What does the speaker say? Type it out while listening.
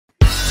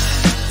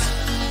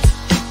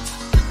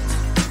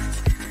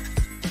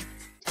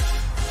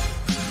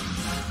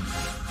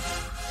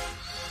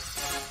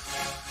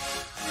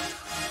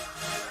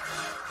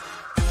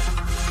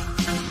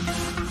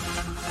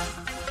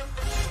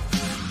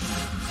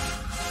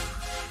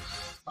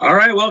All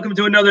right, welcome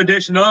to another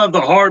edition of the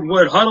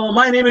Hardwood Huddle.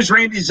 My name is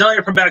Randy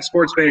Zellea from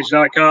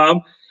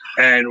backsportspage.com,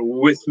 and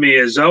with me,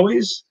 as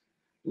always,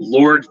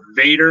 Lord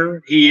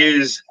Vader. He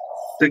is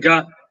the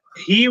guy.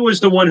 He was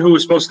the one who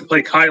was supposed to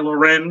play Kylo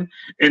Ren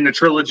in the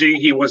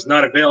trilogy. He was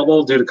not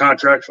available due to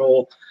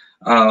contractual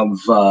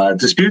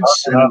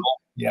disputes.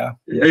 Yeah.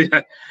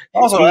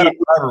 Also, Adam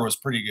Driver was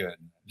pretty good.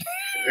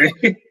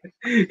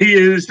 He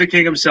is the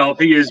king himself.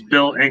 He is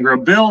Bill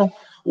Ingram. Bill,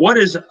 what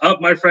is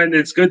up, my friend?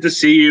 It's good to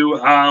see you.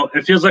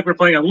 It feels like we're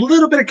playing a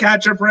little bit of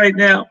catch-up right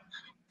now,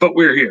 but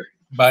we're here.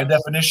 By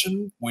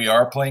definition, we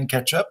are playing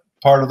catch-up.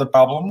 Part of the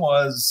problem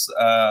was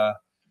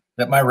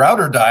that my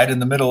router died in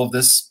the middle of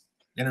this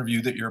interview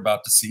that you're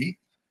about to see,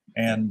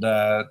 and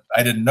I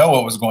didn't know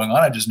what was going on.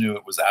 I just knew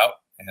it was out,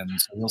 and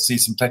so you'll see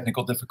some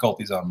technical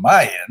difficulties on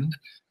my end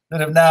that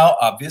have now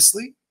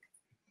obviously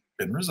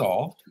been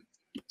resolved.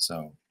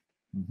 So.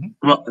 Mm-hmm.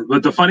 Well,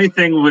 but the funny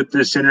thing with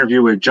this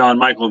interview with John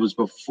Michael was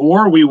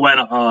before we went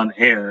on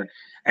air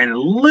and a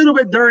little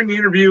bit during the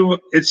interview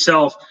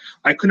itself,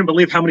 I couldn't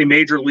believe how many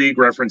Major League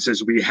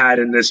references we had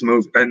in this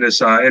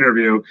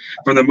interview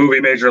from the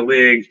movie Major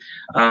League.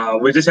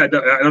 We just had,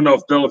 I don't know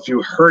if Bill, if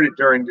you heard it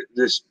during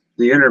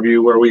the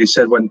interview where we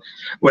said when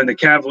the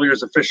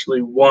Cavaliers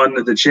officially won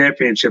the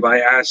championship, I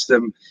asked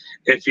him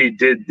if he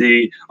did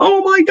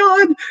oh my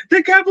God,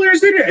 the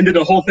Cavaliers did it, and did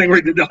the whole thing where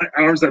he did the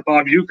arms that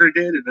Bob Uecker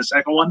did in the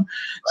second one. Right.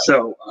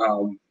 So,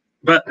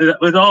 but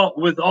with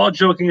all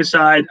joking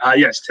aside,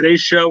 yes,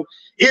 today's show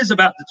is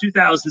about the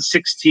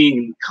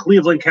 2016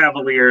 Cleveland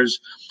Cavaliers.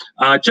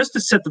 Just to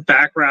set the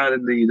background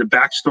and the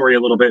backstory a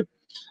little bit,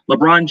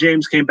 LeBron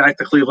James came back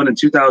to Cleveland in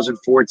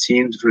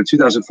 2014 for the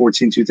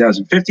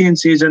 2014-2015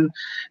 season.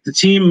 The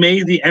team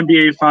made the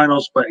NBA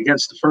Finals, but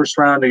against the first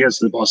round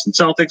against the Boston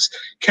Celtics.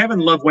 Kevin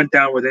Love went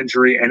down with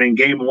injury, and in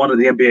Game 1 of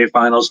the NBA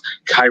Finals,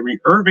 Kyrie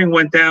Irving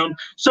went down.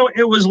 So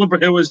it was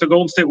the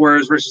Golden State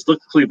Warriors versus the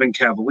Cleveland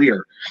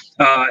Cavaliers.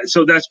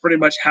 So that's pretty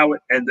much how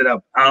it ended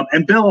up.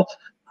 And Bill,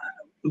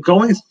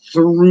 going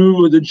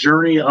through the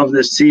journey of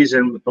this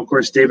season, of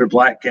course, David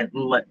Blatt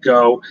getting let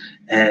go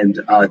and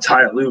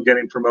Ty Lue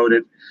getting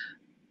promoted.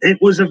 It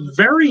was a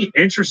very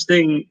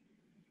interesting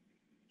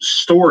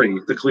story,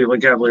 the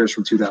Cleveland Cavaliers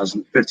from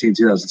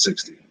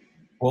 2015-2016.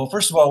 Well,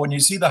 first of all, when you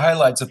see the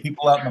highlights of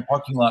people out in the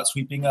parking lot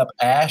sweeping up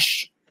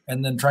ash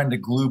and then trying to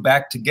glue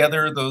back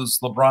together those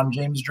LeBron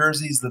James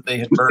jerseys that they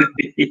had burned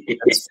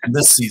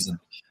this season.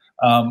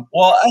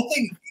 Well, I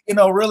think,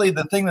 really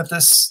the thing that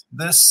this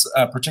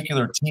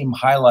particular team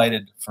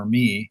highlighted for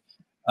me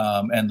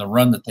and the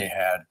run that they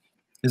had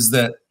is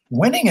that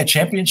winning a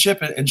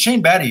championship, and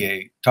Shane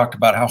Battier talked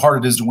about how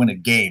hard it is to win a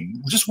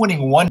game. Just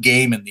winning one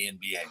game in the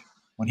NBA.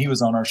 When he was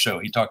on our show,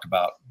 he talked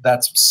about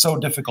that's so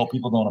difficult,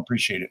 people don't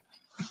appreciate it.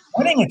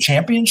 Winning a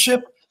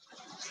championship,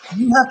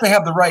 you have to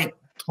have the right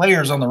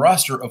players on the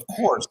roster, of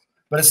course,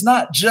 but it's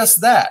not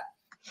just that.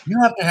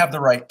 You have to have the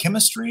right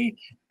chemistry,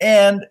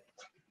 and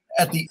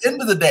at the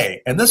end of the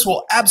day, and this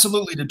will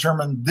absolutely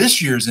determine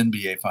this year's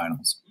NBA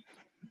Finals,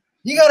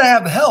 you got to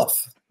have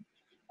health.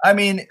 I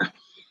mean,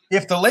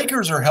 if the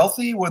Lakers are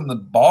healthy when the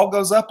ball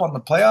goes up on the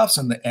playoffs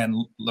and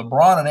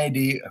LeBron and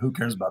AD, who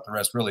cares about the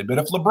rest really, but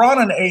if LeBron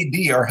and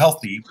AD are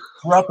healthy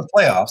throughout the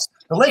playoffs,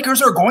 the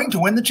Lakers are going to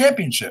win the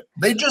championship.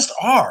 They just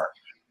are.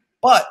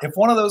 But if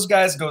one of those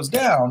guys goes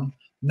down,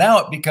 now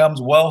it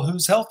becomes, well,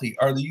 who's healthy?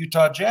 Are the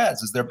Utah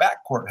Jazz? Is their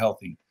backcourt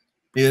healthy?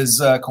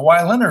 Is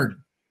Kawhi Leonard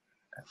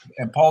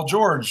and Paul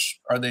George,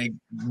 are they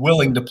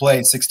willing to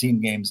play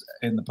 16 games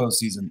in the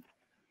postseason?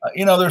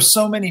 There's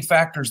so many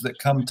factors that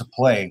come to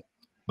play.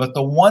 But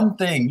the one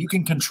thing, you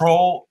can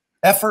control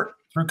effort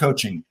through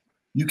coaching.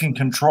 You can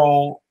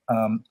control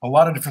a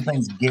lot of different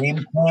things,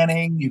 game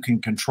planning. You can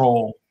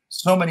control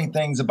so many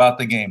things about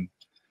the game.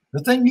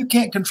 The thing you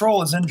can't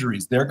control is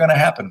injuries. They're going to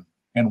happen.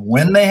 And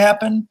when they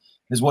happen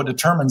is what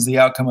determines the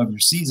outcome of your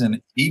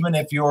season. Even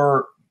if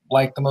you're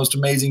like the most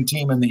amazing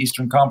team in the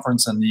Eastern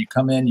Conference and you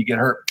come in, you get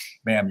hurt,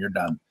 bam, you're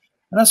done.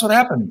 And that's what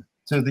happened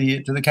to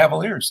the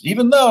Cavaliers.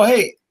 Even though,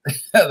 hey,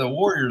 the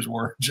Warriors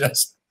were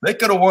just – they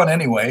could have won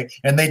anyway,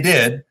 and they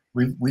did.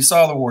 We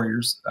saw the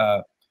Warriors,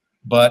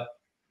 but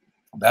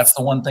that's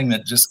the one thing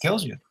that just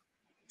kills you.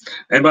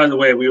 And by the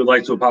way, we would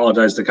like to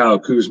apologize to Kyle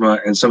Kuzma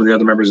and some of the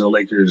other members of the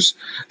Lakers.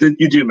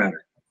 You do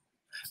matter.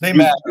 They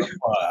matter,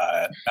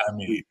 but I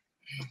mean,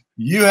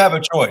 you have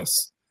a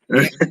choice.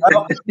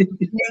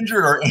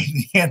 Injured or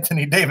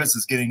Anthony Davis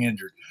is getting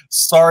injured.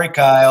 Sorry,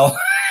 Kyle.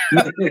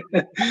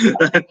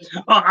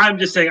 I'm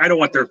just saying I don't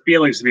want their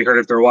feelings to be hurt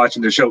if they're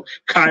watching the show.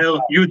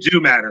 Kyle, you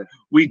do matter.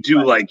 We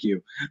do like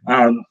you.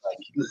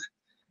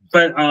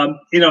 But and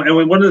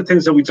one of the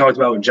things that we talked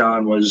about with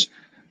John was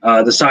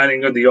the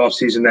signing of the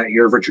offseason that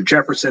year of Richard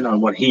Jefferson,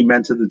 on what he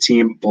meant to the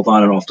team, both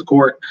on and off the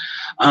court.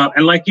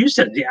 And like you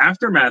said, the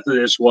aftermath of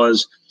this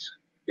was,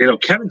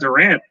 Kevin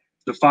Durant,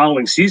 the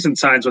following season,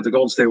 signs with the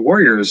Golden State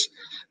Warriors.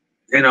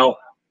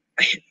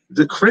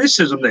 The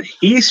criticism that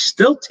he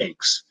still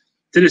takes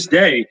to this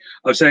day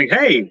of saying,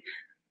 hey,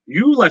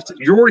 you left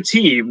your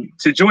team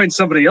to join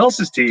somebody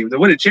else's team to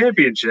win a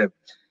championship.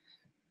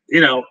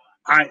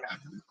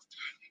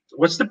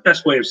 what's the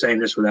best way of saying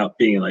this without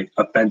being like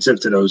offensive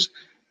to those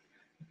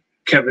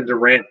Kevin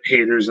Durant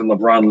haters and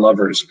LeBron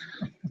lovers?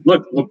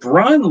 Look,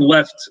 LeBron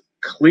left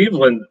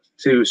Cleveland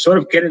to sort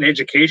of get an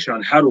education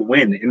on how to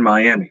win in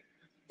Miami.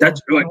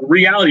 That's like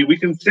reality. We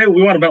can say what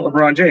we want about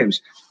LeBron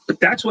James, but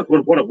that's what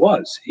it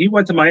was. He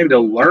went to Miami to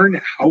learn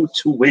how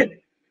to win.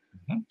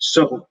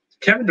 So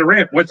Kevin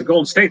Durant went to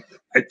Golden State,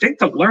 I think,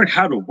 to learn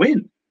how to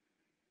win.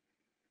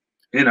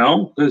 You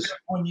know, because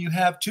when you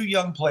have two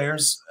young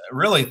players,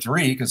 really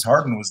three, because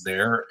Harden was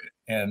there,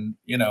 and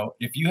you know,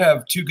 if you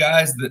have two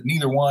guys that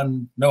neither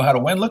one know how to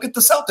win, look at the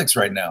Celtics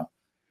right now.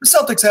 The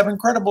Celtics have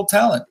incredible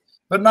talent,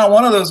 but not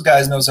one of those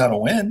guys knows how to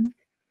win.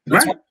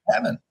 That's what we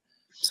haven't.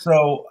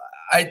 So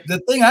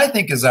the thing I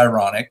think is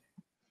ironic,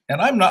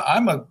 and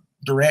I'm a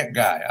Durant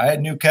guy. I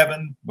knew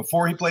Kevin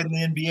before he played in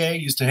the NBA,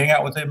 used to hang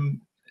out with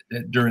him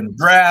during the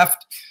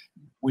draft.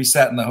 We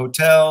sat in the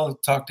hotel,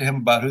 talked to him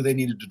about who they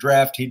needed to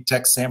draft. He'd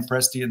text Sam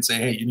Presti and say,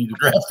 hey, you need to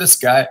draft this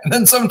guy. And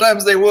then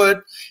sometimes they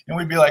would, and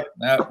we'd be like,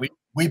 nah,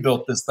 we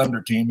built this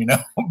Thunder team, you know.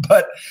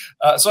 But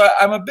so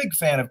I'm a big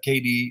fan of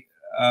KD,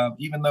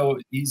 even though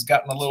he's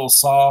gotten a little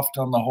soft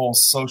on the whole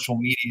social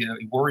media.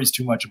 He worries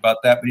too much about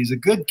that, but he's a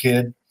good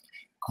kid.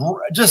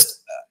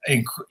 Just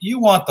you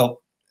want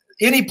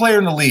any player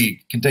in the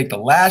league can take the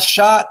last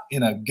shot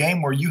in a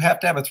game where you have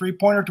to have a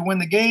three-pointer to win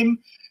the game.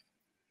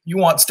 You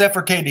want Steph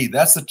or KD.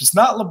 It's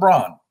not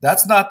LeBron.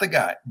 That's not the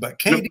guy. But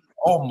KD,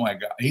 oh my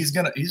God, he's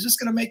just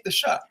gonna make the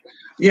shot.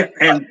 Yeah,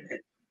 and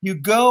you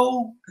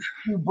go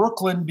to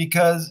Brooklyn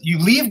because you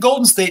leave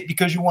Golden State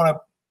because you want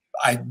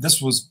to.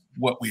 This was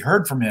what we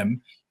heard from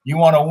him. You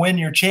want to win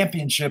your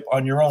championship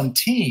on your own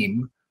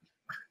team,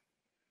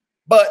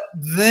 but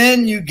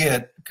then you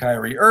get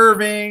Kyrie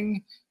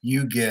Irving,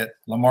 you get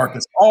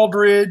LaMarcus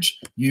Aldridge.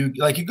 You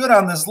go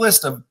down this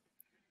list of.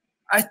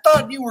 I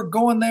thought you were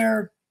going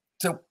there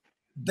to.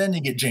 Then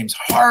you get James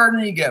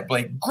Harden, you get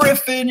Blake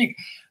Griffin.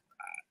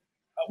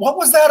 What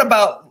was that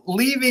about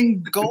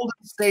leaving Golden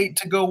State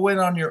to go win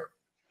on your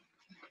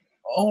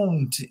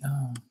own team?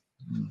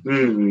 That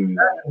didn't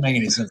make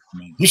any sense to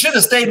me. You should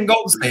have stayed in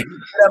Golden State.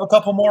 You should have a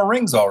couple more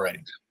rings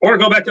already. Or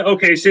go back to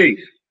OKC.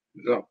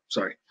 Oh,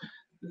 sorry.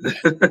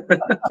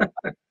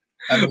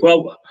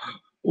 Well,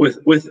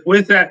 with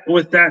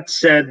that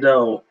said,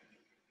 though,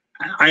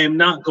 I am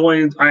not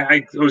going.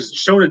 I was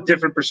shown a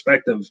different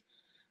perspective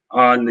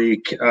on the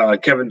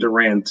Kevin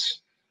Durant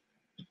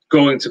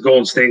going to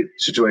Golden State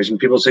situation.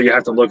 People say you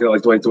have to look at it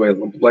like the way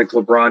like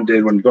LeBron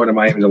did when going to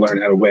Miami to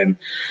learn how to win.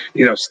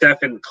 You know,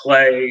 Steph and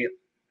Clay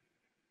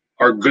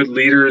are good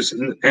leaders,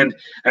 and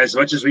as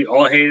much as we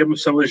all hate him,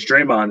 so is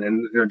Draymond.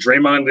 And you know,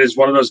 Draymond is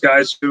one of those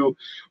guys who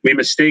we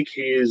mistake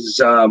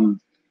his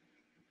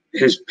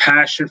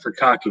passion for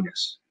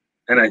cockiness,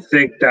 and I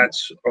think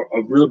that's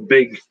a real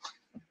big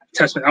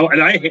testament.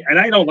 And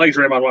I don't like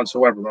Draymond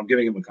whatsoever, but I'm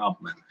giving him a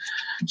compliment.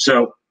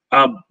 So.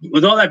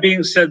 With all that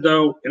being said,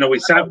 though, you know, we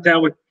sat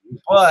down with.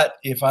 But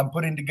if I'm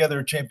putting together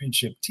a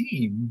championship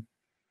team,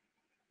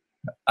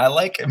 I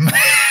like him.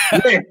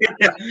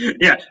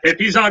 Yeah, if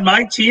he's on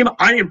my team,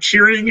 I am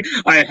cheering.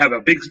 I have a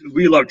big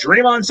 "We Love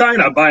Draymond" sign.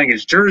 I'm buying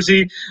his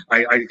jersey.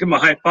 I give him a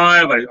high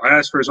five. I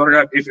ask for his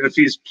autograph. If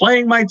he's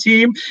playing my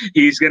team,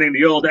 he's getting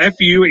the old "F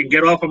you" and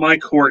get off of my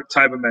court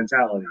type of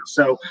mentality.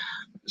 So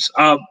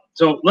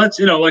let's,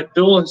 you know, like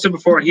Bill said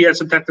before, he had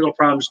some technical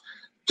problems.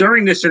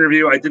 During this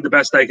interview, I did the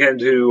best I can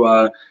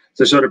to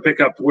sort of pick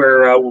up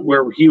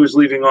where he was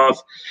leaving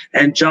off,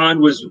 and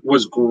John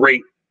was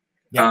great,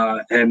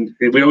 and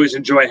we always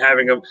enjoy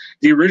having him.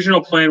 The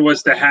original plan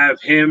was to have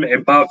him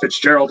and Bob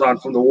Fitzgerald on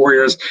from the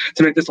Warriors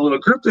to make this a little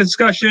group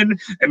discussion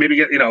and maybe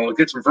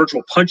get some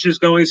virtual punches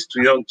going, so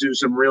we don't do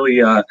some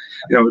really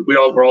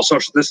we're all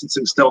social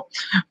distancing still.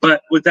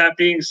 But with that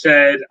being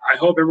said, I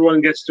hope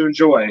everyone gets to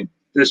enjoy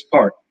this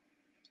part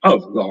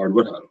of the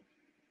Hardwood Huddle.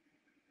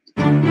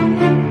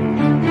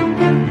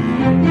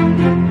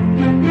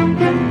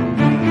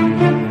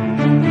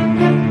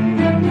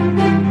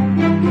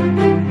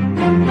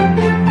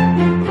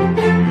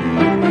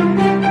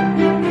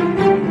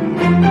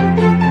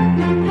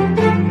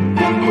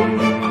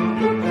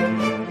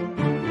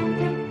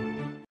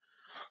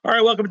 All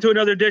right, welcome to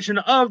another edition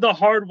of the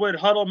Hardwood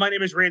Huddle. My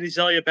name is Randy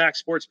Zellea,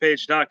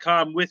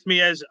 backsportspage.com. With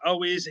me, as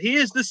always, he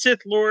is the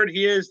Sith Lord.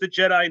 He is the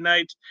Jedi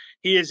Knight.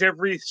 He is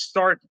every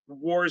Star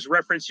Wars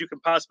reference you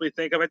can possibly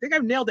think of. I think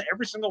I've nailed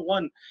every single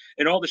one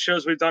in all the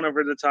shows we've done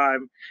over the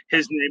time.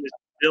 His name is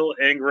Bill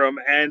Ingram.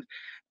 And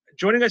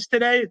joining us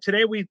today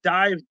we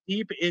dive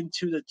deep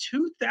into the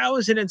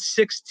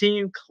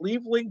 2016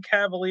 Cleveland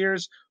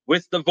Cavaliers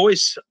with the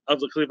voice of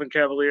the Cleveland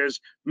Cavaliers,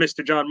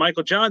 Mr. John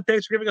Michael. John,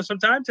 thanks for giving us some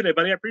time today,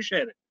 buddy. I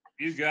appreciate it.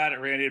 You got it,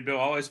 Randy and Bill.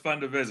 Always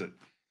fun to visit.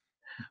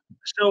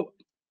 So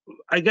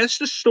I guess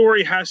the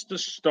story has to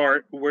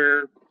start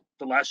where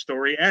the last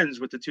story ends,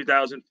 with the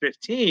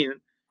 2015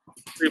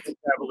 Cleveland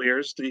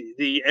Cavaliers,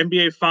 the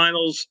NBA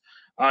Finals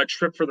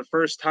trip for the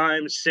first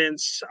time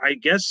since, I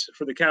guess,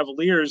 for the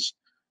Cavaliers,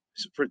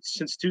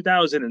 since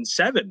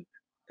 2007,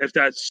 if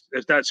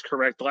that's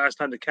correct. The last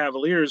time the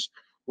Cavaliers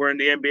were in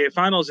the NBA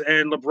Finals,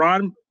 and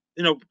LeBron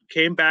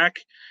came back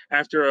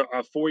after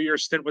a 4-year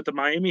stint with the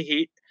Miami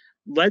Heat,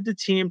 led the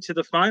team to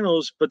the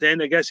finals, but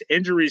then I guess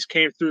injuries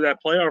came through that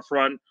playoff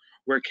run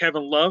where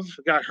Kevin Love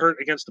got hurt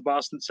against the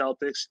Boston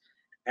Celtics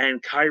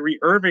and Kyrie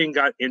Irving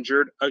got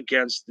injured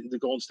against the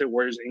Golden State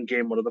Warriors in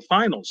game one of the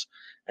finals.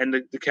 And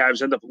the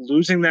Cavs end up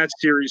losing that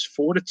series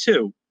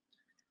 4-2.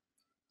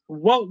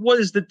 What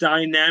was the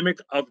dynamic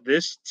of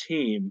this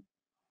team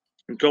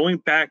going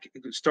back,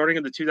 starting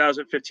in the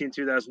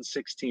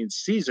 2015-2016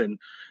 season,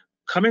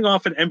 coming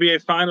off an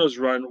NBA Finals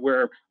run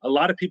where a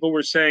lot of people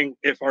were saying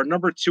if our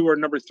number 2 or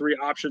number 3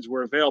 options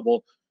were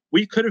available,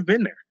 we could have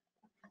been there?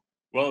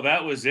 Well,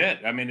 that was it.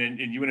 I mean, and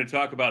you want to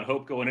talk about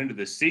hope going into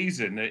the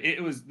season.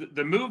 It was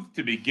the move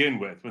to begin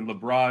with when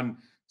LeBron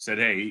said,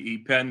 hey, he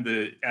penned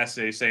the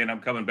essay saying, I'm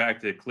coming back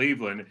to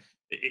Cleveland.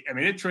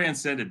 It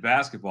transcended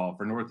basketball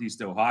for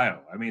Northeast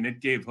Ohio. I mean,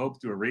 it gave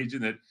hope to a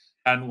region that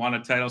hadn't won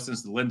a title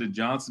since the Lyndon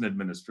Johnson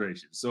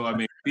administration. So, I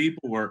mean,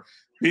 people were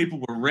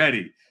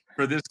ready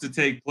for this to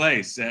take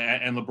place.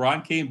 And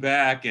LeBron came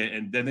back,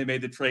 and then they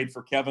made the trade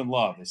for Kevin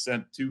Love. They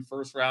sent 2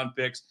 first-round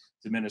picks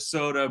to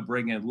Minnesota,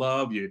 bring in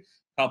Love. You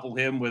couple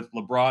him with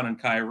LeBron and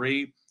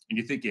Kyrie, and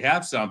you think you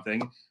have something.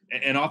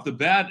 And off the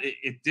bat,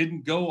 it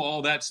didn't go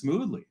all that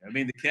smoothly. I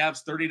mean, the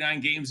Cavs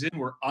 39 games in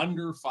were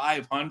under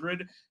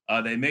 500.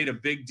 They made a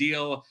big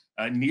deal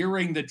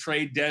nearing the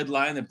trade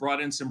deadline that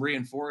brought in some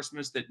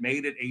reinforcements that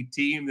made it a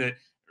team that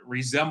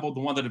resembled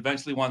the one that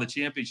eventually won the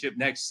championship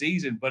next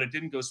season, but it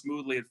didn't go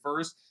smoothly at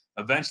first.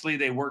 Eventually,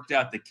 they worked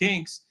out the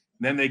kinks.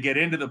 Then they get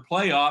into the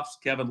playoffs.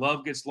 Kevin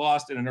Love gets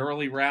lost in an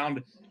early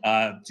round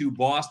to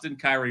Boston.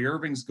 Kyrie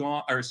Irving's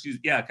gone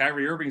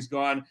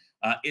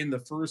in the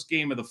first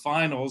game of the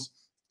finals.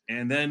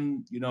 And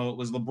then, it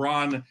was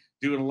LeBron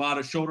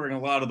doing shouldering a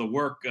lot of the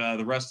work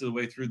the rest of the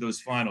way through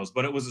those finals.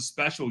 But it was a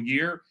special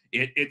year.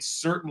 It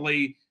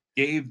certainly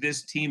gave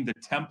this team the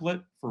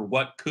template for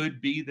what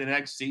could be the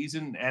next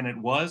season, and it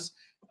was.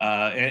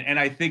 And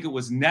I think it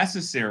was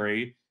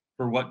necessary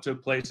for what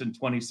took place in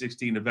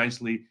 2016,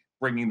 eventually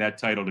bringing that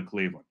title to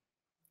Cleveland.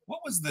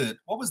 What was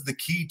the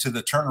key to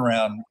the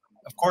turnaround?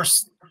 Of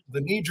course,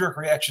 the knee-jerk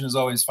reaction is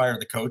always fire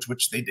the coach,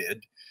 which they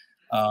did.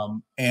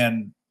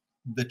 And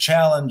the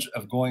challenge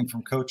of going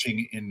from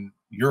coaching in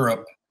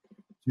Europe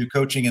to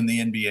coaching in the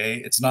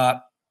NBA, it's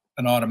not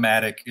an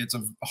automatic. It's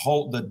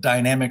the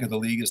dynamic of the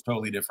league is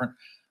totally different.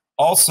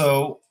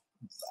 Also,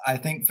 I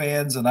think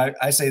fans, and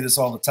I say this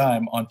all the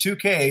time, on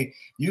 2K,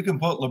 you can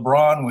put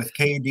LeBron with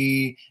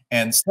KD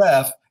and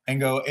Steph and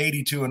go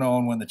 82-0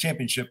 and win the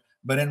championship.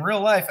 But in real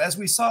life, as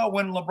we saw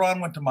when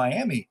LeBron went to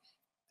Miami,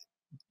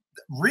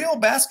 real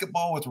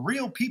basketball with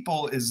real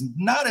people is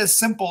not as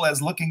simple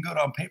as looking good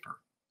on paper.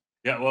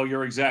 Yeah, well,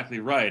 you're exactly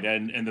right.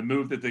 And the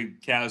move that the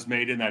Cavs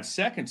made in that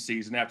second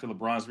season after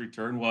LeBron's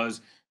return was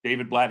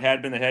David Blatt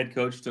had been the head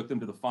coach, took them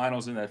to the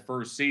finals in that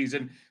first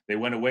season. They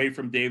went away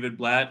from David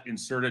Blatt,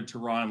 inserted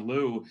Tyronn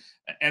Lue,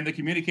 and the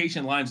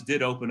communication lines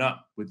did open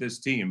up with this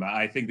team.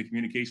 I think the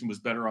communication was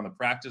better on the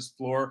practice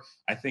floor.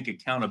 I think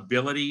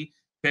accountability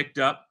picked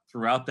up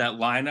throughout that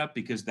lineup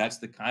because that's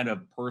the kind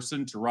of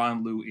person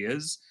Tyronn Lue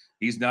is.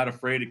 He's not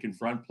afraid to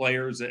confront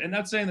players. And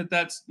not saying that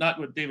that's not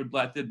what David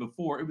Blatt did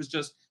before. It was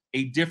just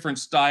a different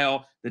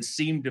style that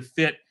seemed to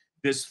fit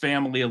this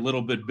family a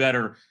little bit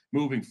better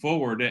moving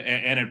forward.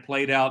 And it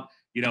played out,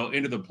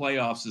 into the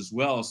playoffs as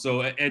well.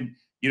 So, and,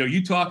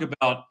 you talk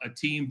about a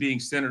team being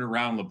centered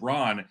around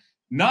LeBron.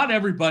 Not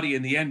everybody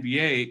in the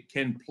NBA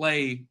can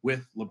play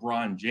with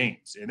LeBron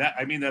James. And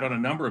I mean that on a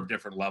number of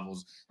different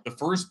levels. The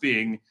first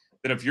being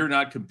that if you're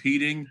not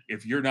competing,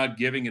 if you're not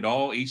giving it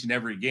all each and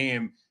every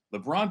game,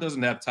 LeBron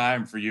doesn't have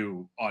time for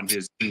you on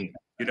his team.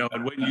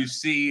 And when you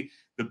see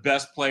the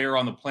best player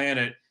on the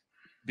planet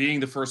being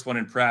the first one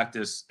in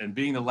practice and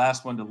being the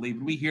last one to leave,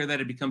 and we hear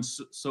that it becomes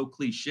so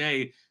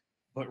cliche,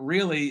 but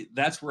really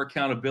that's where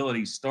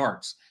accountability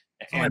starts.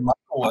 And Michael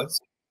was.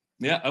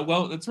 Yeah,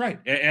 well, that's right.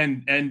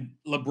 And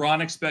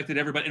LeBron expected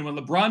everybody. And when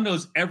LeBron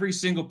knows every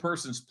single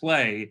person's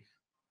play,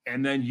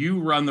 and then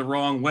you run the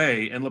wrong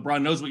way, and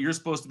LeBron knows what you're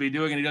supposed to be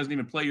doing, and he doesn't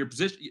even play your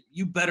position,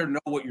 you better know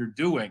what you're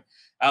doing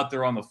out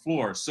there on the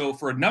floor. So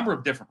for a number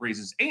of different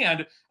reasons,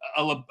 and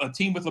a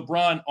team with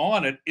LeBron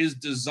on it is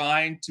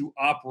designed to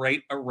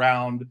operate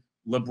around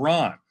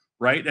LeBron,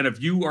 right? And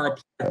if you are a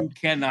player who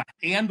cannot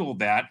handle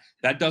that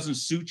doesn't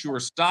suit your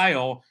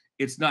style,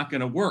 it's not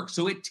going to work.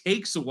 So it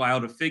takes a while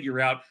to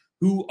figure out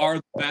who are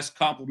the best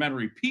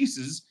complementary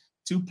pieces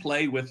to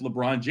play with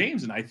LeBron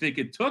James. And I think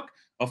it took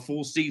a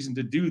full season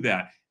to do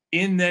that.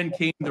 In then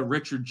came the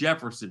Richard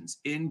Jeffersons.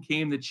 In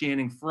came the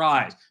Channing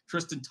Frys.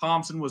 Tristan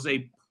Thompson was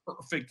a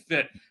perfect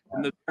fit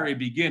from the very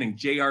beginning.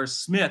 J.R.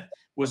 Smith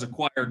was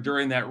acquired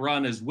during that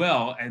run as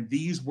well. And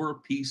these were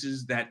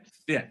pieces that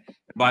fit. And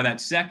by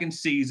that second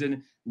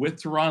season,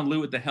 with Tyronn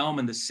Lue at the helm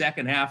in the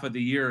second half of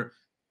the year,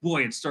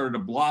 boy, it started to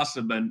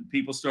blossom and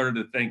people started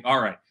to think,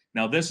 all right,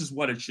 now this is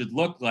what it should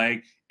look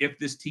like. If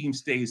this team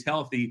stays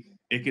healthy,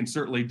 it can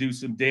certainly do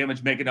some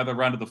damage, make another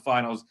run to the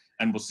finals,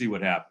 and we'll see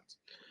what happens.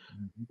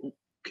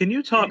 Can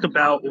you talk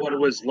about what it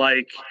was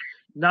like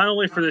not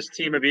only for this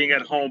team of being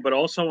at home, but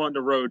also on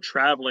the road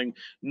traveling,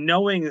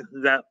 knowing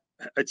that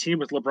a team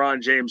with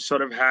LeBron James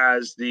sort of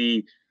has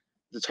the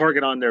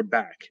target on their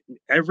back.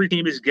 Every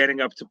team is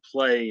getting up to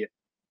play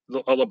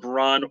a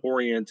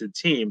LeBron-oriented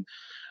team.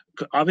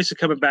 Obviously,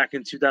 coming back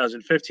in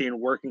 2015,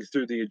 working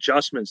through the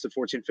adjustments, the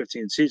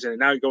 14-15 season, and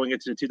now going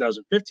into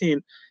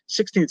the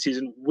 2015-16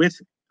 season with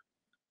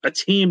a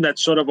team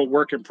that's sort of a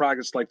work in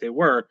progress like they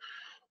were.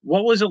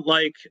 What was it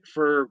like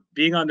for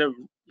being on the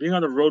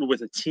road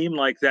with a team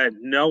like that,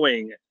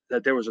 knowing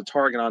that there was a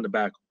target on the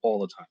back all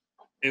the time?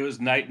 It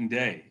was night and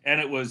day, and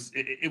it was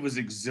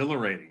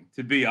exhilarating,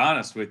 to be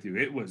honest with you.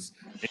 It was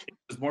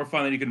more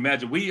fun than you can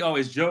imagine. We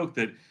always joke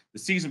that the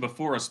season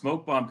before, a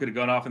smoke bomb could have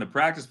gone off in the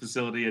practice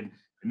facility and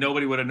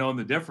nobody would have known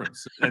the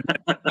difference. And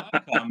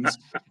then comes,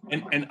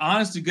 and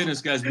honest to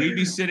goodness, guys, we'd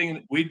be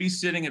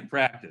sitting at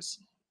practice,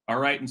 all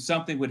right, and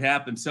something would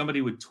happen.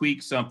 Somebody would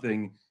tweak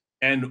something,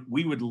 and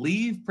we would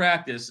leave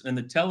practice, and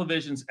the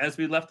televisions, as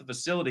we left the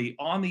facility,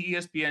 on the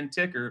ESPN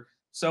ticker,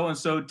 so and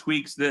so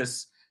tweaks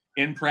this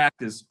in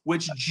practice,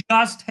 which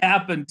just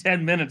happened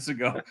 10 minutes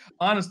ago.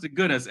 Honest to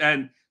goodness.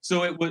 And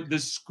so it was, the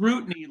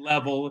scrutiny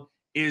level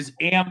is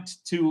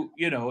amped to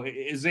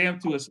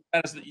a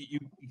status that you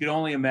can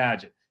only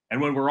imagine. And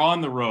when we're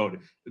on the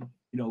road,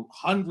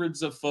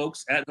 hundreds of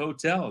folks at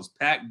hotels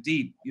packed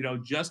deep,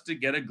 just to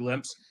get a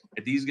glimpse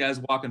at these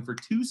guys walking for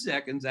 2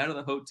 seconds out of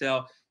the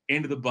hotel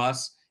into the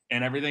bus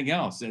and everything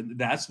else. And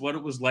that's what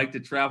it was like to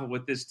travel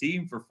with this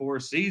team for 4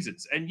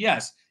 seasons. And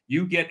yes,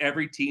 you get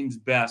every team's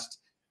best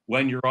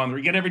when you're on the road.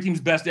 You get every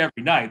team's best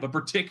every night, but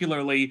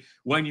particularly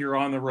when you're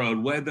on the road,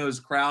 when those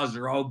crowds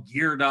are all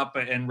geared up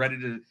and ready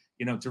to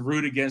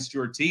root against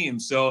your team.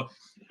 So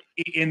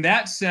in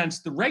that sense,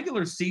 the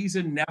regular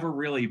season never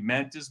really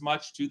meant as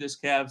much to this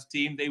Cavs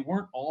team. They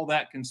weren't all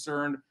that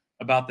concerned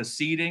about the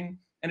seeding,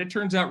 and it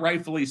turns out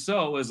rightfully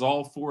so, as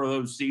all 4 of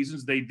those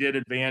seasons, they did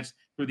advance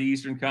through the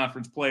Eastern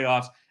Conference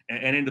playoffs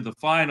and into the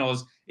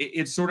finals.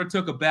 It sort of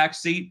took a back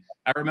seat.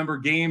 I remember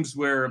games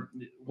where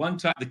one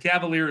time the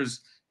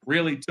Cavaliers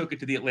really took it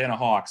to the Atlanta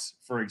Hawks,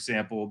 for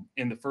example,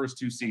 in the first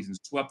 2 seasons,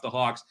 swept the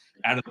Hawks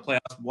out of the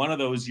playoffs. One of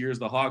those years,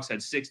 the Hawks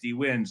had 60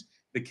 wins.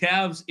 The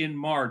Cavs in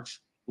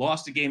March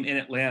lost a game in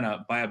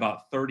Atlanta by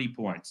about 30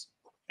 points.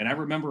 And I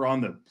remember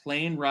on the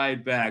plane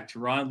ride back,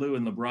 Tyronn Lue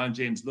and LeBron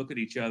James look at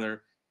each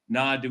other,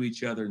 nod to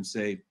each other, and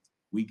say,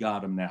 "We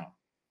got him now."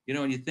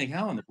 And you think,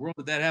 how in the world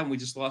did that happen? We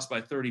just lost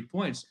by 30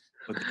 points.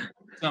 But they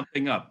picked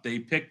something up. They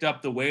picked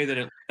up the way that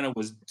Atlanta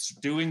was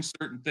doing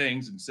certain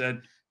things and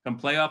said, come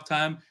playoff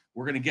time,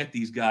 we're going to get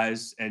these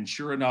guys. And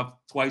sure enough,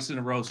 twice in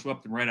a row,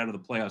 swept them right out of the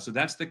playoffs. So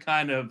that's the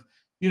kind of,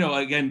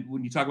 again,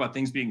 when you talk about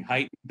things being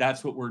heightened,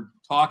 that's what we're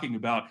talking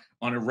about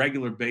on a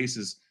regular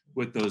basis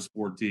with those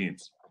 4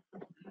 teams.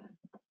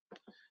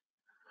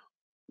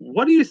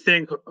 What do you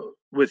think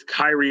with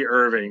Kyrie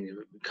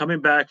Irving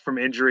coming back from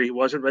injury? He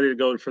wasn't ready to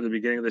go for the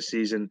beginning of the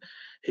season.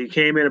 He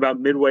came in about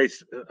midway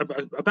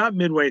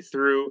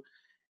through.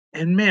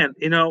 And man,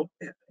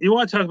 you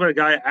want to talk about a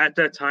guy at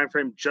that time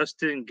frame just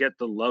didn't get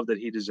the love that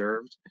he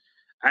deserved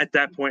at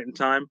that point in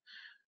time.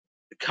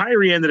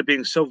 Kyrie ended up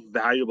being so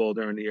valuable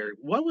during the year.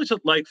 What was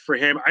it like for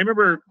him? I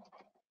remember,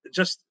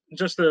 just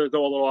to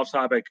go a little off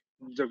topic,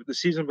 the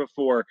season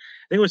before,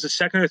 I think it was the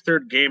second or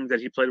third game that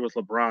he played with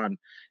LeBron.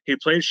 He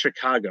played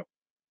Chicago,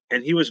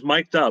 and he was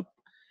mic'd up.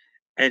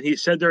 And he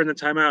said during the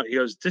timeout, he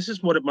goes, "This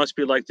is what it must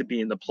be like to be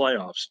in the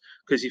playoffs,"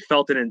 because he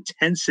felt an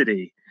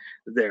intensity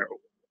there.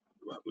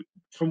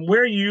 From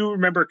where you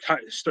remember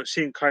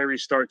seeing Kyrie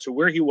start to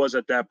where he was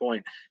at that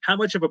point, how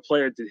much of a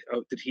player did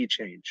he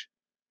change?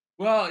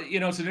 Well,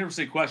 it's an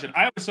interesting question.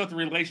 I always thought the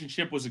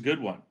relationship was a good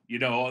one.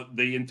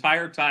 The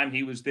entire time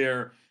he was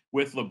there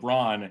with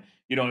LeBron,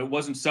 it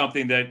wasn't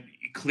something that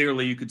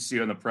clearly you could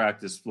see on the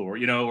practice floor,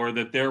 or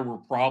that there were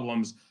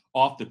problems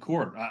off the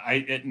court.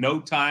 I at no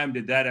time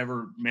did that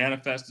ever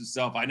manifest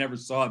itself. I never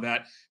saw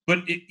that. But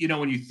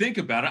when you think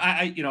about it,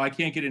 I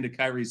can't get into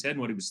Kyrie's head and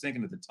what he was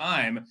thinking at the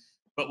time.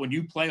 But when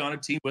you play on a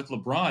team with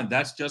LeBron,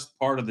 that's just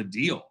part of the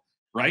deal,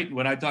 right?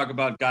 When I talk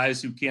about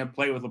guys who can't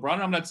play with LeBron,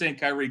 I'm not saying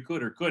Kyrie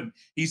could or couldn't.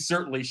 He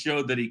certainly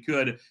showed that he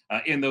could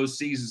in those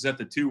seasons that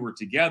the two were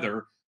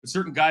together. But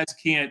certain guys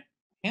can't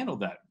handle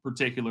that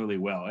particularly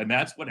well, and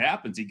that's what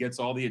happens. He gets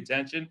all the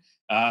attention.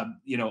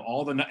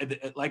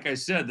 Like I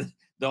said,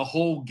 the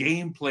whole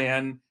game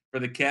plan for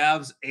the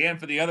Cavs and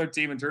for the other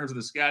team in terms of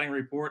the scouting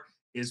report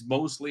is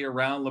mostly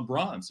around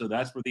LeBron. So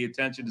that's where the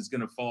attention is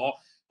going to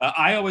fall.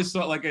 I always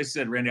thought, like I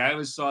said, Randy, I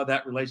always saw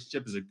that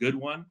relationship as a good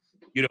one.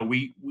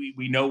 We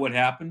know what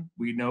happened.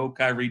 We know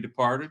Kyrie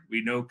departed.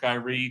 We know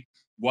Kyrie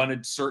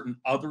wanted certain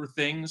other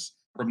things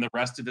from the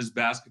rest of his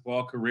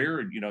basketball career,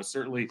 and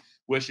certainly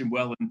wish him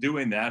well in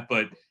doing that.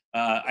 But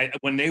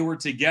when they were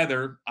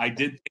together, I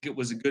did think it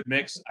was a good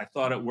mix. I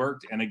thought it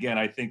worked, and again,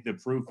 I think the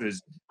proof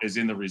is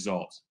in the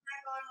results.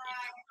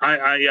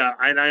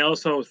 And I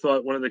also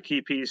thought one of the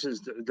key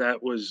pieces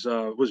that was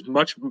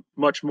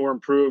much more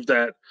improved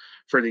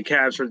for the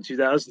Cavs for the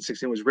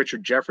 2016 was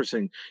Richard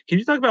Jefferson. Can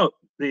you talk about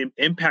the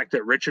impact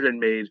that Richard had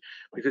made,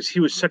 because he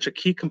was such a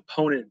key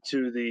component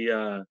to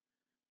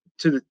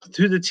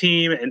to the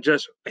team and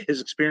just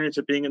his experience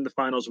of being in the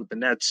finals with the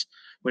Nets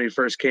when he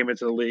first came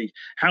into the league.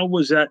 How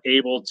was that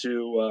able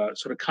to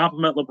sort of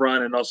complement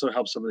LeBron and also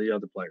help some of the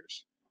other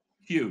players?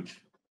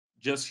 Huge,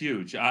 just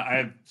huge.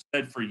 I've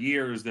said for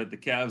years that the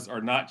Cavs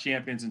are not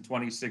champions in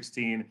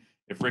 2016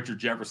 if Richard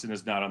Jefferson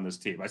is not on this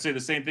team. I say the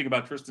same thing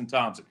about Tristan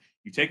Thompson.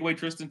 You take away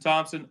Tristan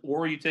Thompson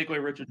or you take away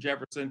Richard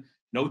Jefferson,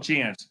 no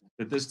chance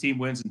that this team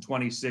wins in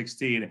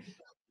 2016.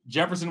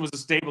 Jefferson was a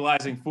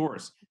stabilizing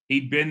force.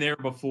 He'd been there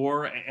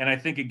before. And I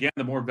think, again,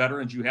 the more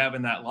veterans you have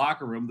in that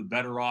locker room, the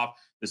better off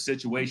the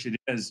situation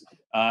is,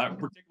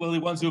 particularly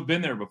ones who have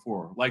been there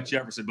before, like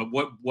Jefferson. But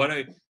what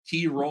a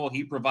key role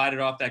he provided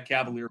off that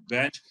Cavalier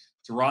bench.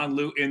 Tyronn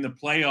Lue in the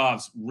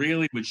playoffs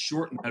really would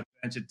shorten that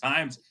bench at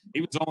times.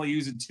 He was only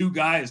using 2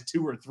 guys,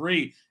 2 or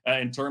 3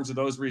 in terms of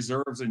those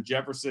reserves, and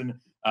Jefferson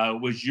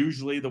was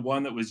usually the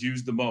one that was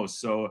used the most.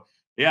 So,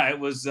 yeah, it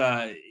was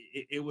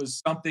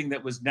something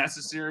that was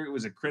necessary. It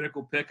was a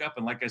critical pickup,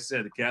 and like I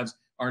said, the Cavs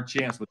aren't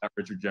champs without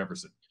Richard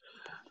Jefferson.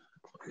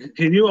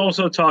 Can you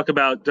also talk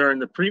about during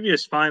the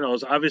previous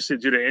finals, obviously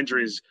due to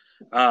injuries,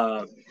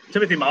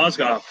 Timothy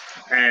Mozgov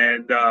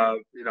and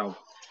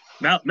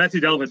Matthew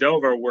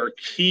Dellavedova were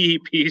key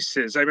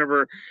pieces. I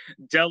remember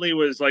Delly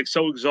was like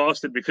so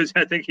exhausted because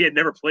I think he had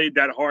never played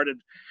that hard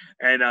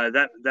and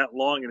that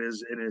long in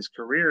his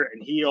career,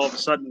 and he all of a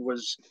sudden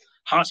was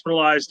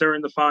hospitalized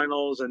during the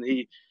finals, and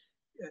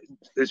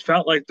it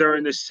felt like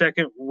during the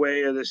second half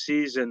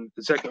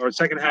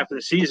of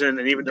the season,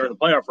 and even during the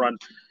playoff run,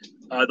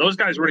 those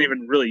guys weren't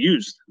even really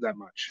used that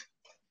much.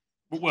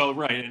 Well,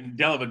 right, and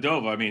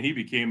Dellavedova, I mean, he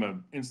became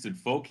an instant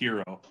folk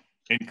hero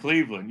in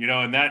Cleveland,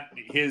 and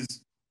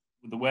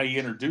the way he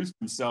introduced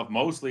himself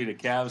mostly to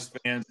Cavs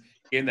fans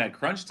in that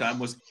crunch time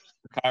was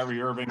Kyrie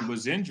Irving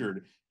was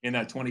injured in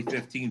that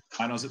 2015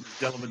 finals. It was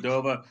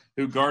Dellavedova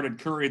who guarded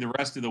Curry the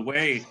rest of the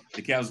way.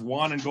 The Cavs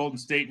won in Golden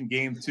State in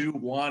Game 2,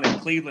 won in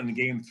Cleveland in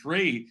Game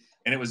 3,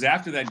 and it was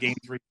after that Game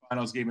 3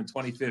 finals game in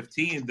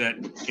 2015 that,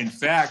 in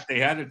fact, they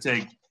had to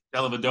take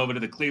Dellavedova to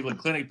the Cleveland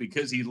Clinic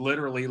because he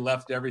literally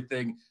left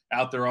everything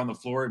out there on the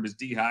floor. He was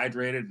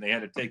dehydrated, and they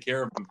had to take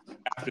care of him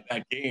after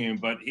that game.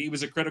 But he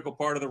was a critical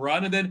part of the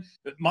run. And then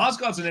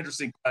Mozgov's an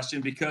interesting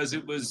question because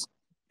it was,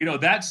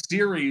 that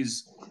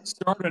series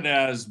started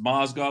as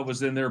Mozgov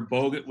was in there,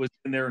 Bogut was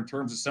in there in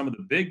terms of some of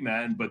the big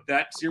men, but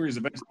that series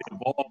eventually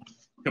evolved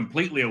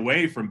completely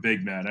away from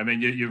big men. I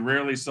mean, you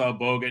rarely saw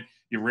Bogut,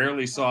 you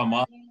rarely saw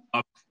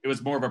Mozgov. It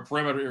was more of a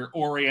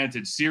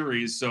perimeter-oriented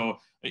series. So,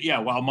 yeah,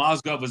 while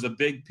Mozgov was a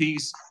big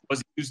piece, was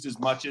he used as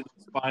much in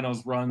the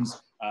finals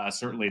runs?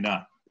 Certainly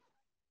not.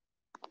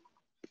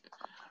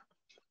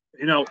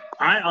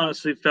 I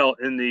honestly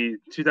felt in the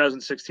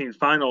 2016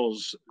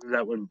 finals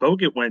that when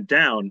Bogut went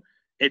down,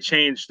 it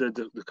changed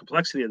the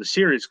complexity of the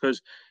series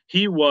because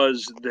he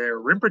was their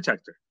rim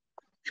protector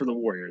for the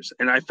Warriors.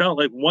 And I felt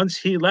like once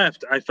he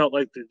left, I felt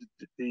like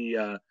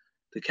the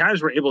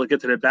Cavs were able to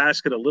get to the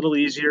basket a little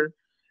easier.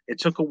 It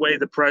took away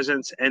the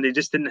presence, and they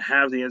just didn't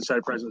have the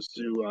inside presence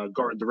to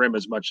guard the rim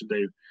as much as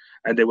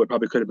they would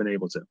probably could have been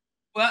able to.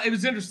 Well, it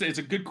was interesting. It's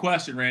a good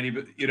question, Randy.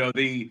 But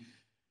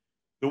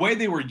the way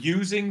they were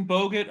using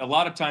Bogut, a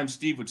lot of times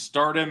Steve would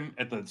start him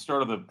at the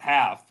start of the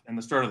half and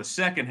the start of the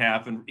second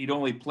half, and he'd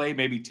only play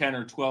maybe 10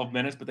 or 12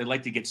 minutes, but they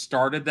like to get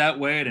started that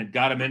way, and it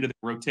got him into the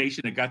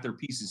rotation. It got their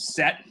pieces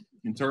set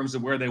in terms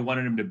of where they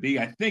wanted him to be.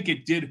 I think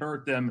it did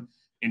hurt them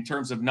in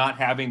terms of not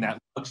having that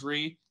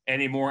luxury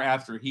anymore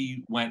after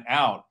he went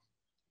out.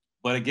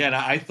 But again,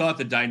 I thought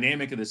the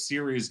dynamic of the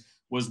series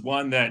was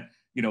one that,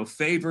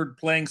 favored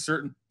playing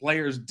certain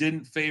players,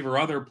 didn't favor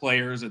other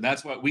players. And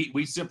that's what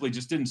we simply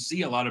just didn't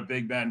see a lot of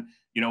big men.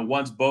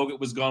 Once Bogut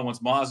was gone, once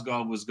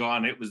Mozgov was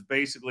gone, it was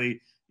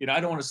basically, I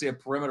don't want to say a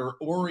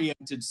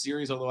perimeter-oriented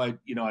series, although I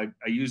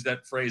used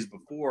that phrase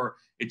before.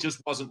 It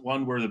just wasn't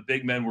one where the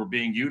big men were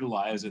being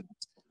utilized. And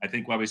I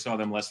think why we saw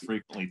them less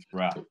frequently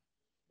throughout.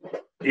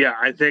 Yeah,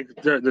 I think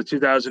the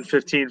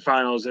 2015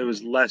 finals, it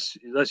was less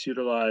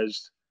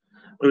utilized.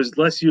 It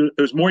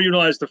was more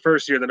utilized the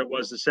first year than it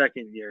was the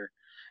second year.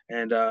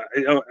 And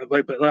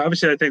but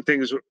obviously, I think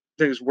things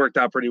worked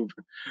out pretty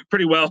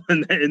well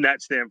in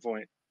that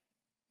standpoint.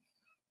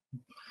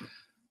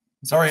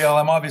 Sorry, y'all,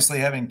 I'm obviously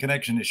having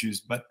connection issues,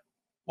 but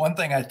one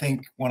thing I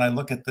think when I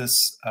look at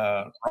this,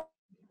 I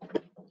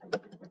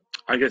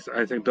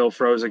think Bill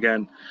froze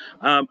again.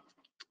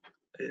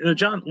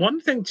 John,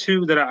 one thing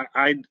too that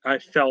I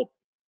felt,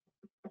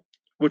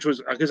 which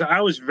was because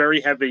I was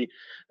very heavy.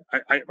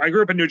 I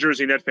grew up a New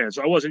Jersey Net fan,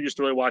 so I wasn't used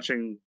to really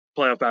watching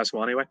playoff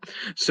basketball anyway.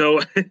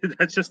 So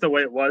that's just the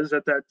way it was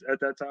at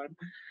that time.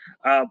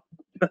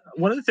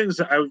 One of the things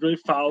that I really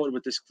followed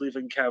with this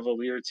Cleveland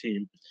Cavalier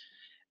team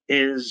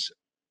is,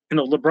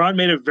 LeBron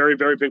made a very,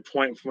 very big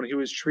point when he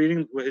was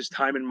treating his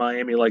time in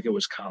Miami like it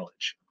was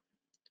college.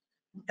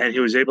 And he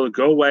was able to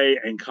go away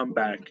and come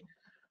back.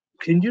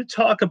 Can you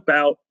talk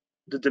about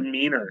the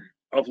demeanor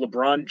of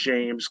LeBron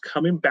James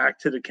coming back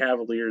to the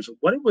Cavaliers,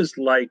 what it was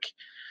like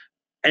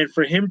And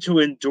for him to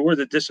endure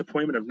the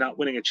disappointment of not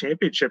winning a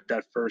championship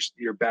that first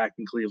year back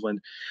in Cleveland,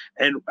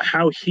 and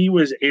how he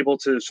was able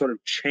to sort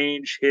of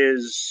change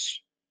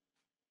his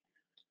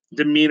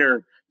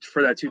demeanor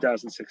for that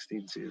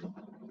 2016 season.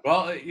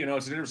 Well,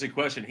 it's an interesting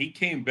question. He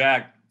came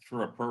back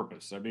for a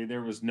purpose. I mean,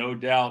 there was no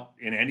doubt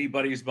in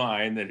anybody's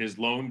mind that his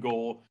lone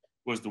goal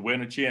was to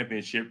win a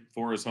championship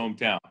for his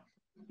hometown.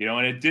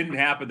 And it didn't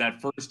happen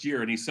that first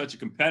year, and he's such a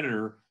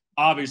competitor.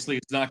 Obviously,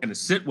 it's not going to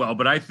sit well,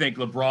 but I think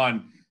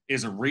LeBron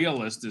is a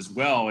realist as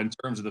well in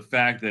terms of the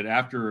fact that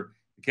after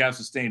the Cavs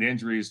sustained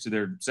injuries to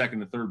their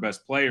second and third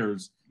best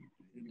players,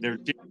 their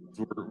teams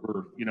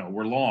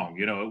were long.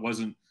 It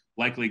wasn't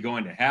likely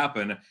going to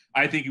happen.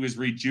 I think he was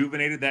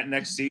rejuvenated that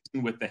next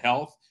season with the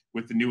health,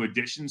 with the new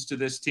additions to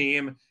this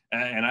team.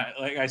 And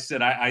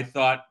I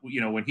thought,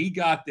 when he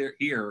got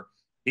here,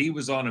 he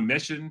was on a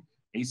mission.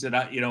 He said,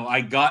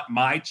 I got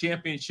my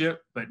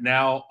championship, but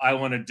now I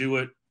want to do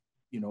it,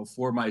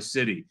 for my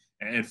city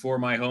and for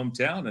my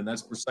hometown. And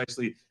that's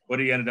precisely what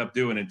he ended up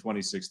doing in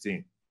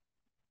 2016.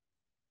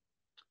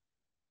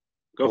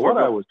 What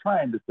I was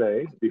trying to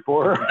say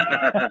before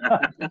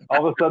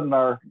all of a sudden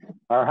our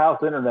house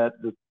internet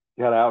just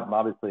got out, and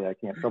obviously I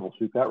can't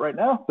troubleshoot that right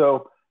now.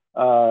 So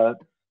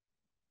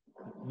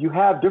you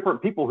have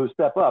different people who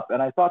step up.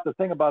 And I thought the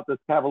thing about this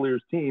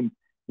Cavaliers team,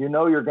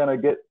 you're going to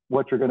get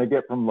what you're going to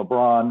get from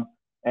LeBron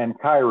and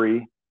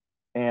Kyrie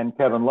and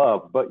Kevin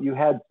Love, but you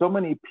had so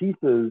many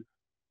pieces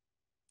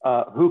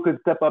who could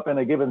step up in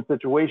a given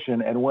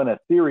situation and win a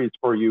series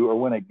for you or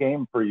win a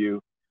game for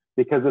you,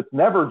 because it's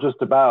never just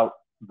about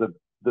the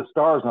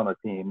stars on a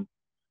team.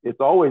 It's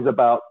always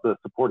about the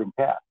supporting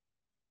cast.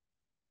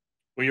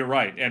 Well, you're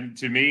right. And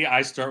to me,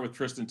 I start with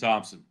Tristan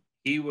Thompson.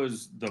 He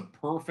was the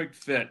perfect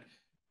fit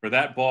for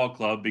that ball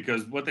club,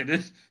 because what they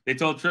did, they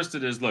told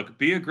Tristan is, look,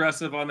 be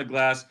aggressive on the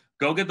glass,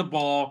 go get the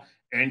ball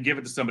and give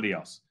it to somebody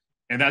else.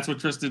 And that's what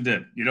Tristan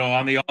did,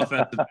 on the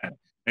offensive end.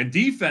 And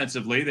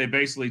defensively, they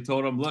basically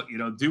told him, look,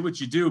 do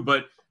what you do.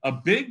 But a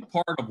big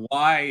part of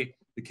why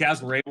the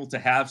Cavs were able to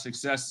have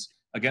success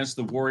against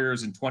the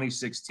Warriors in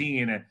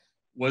 2016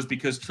 was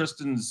because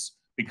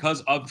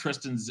of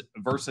Tristan's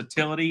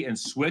versatility and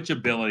switch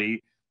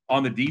ability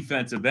on the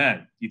defensive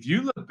end. If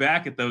you look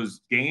back at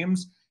those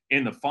games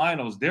in the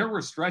finals, there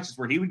were stretches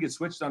where he would get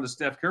switched on to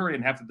Steph Curry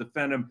and have to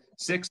defend him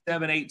 6,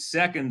 7, 8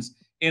 seconds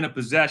in a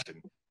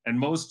possession. And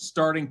most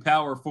starting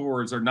power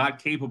forwards are not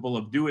capable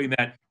of doing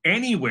that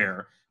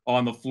anywhere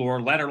on the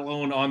floor, let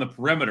alone on the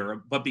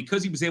perimeter. But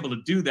because he was able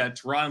to do that,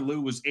 Tyronn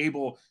Lue was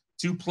able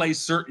to play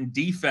certain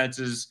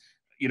defenses,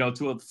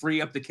 to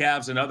free up the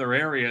Cavs in other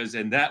areas.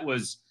 And that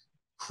was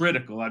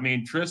critical. I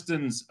mean,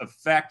 Tristan's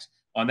effect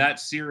on that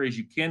series,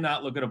 you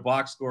cannot look at a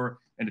box score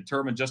and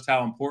determine just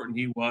how important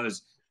he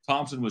was.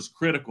 Thompson was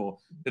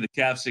critical to the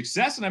Cavs'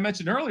 success. And I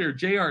mentioned earlier,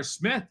 J.R.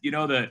 Smith,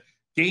 the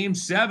Game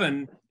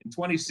 7 in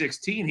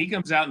 2016, he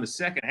comes out in the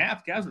second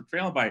half. Cavs were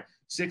trailing by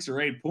 6 or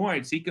 8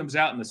 points. He comes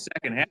out in the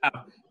second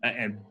half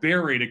and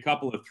buried a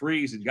couple of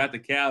threes and got the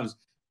Cavs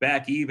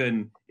back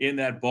even in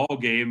that ball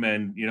game.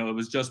 And, it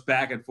was just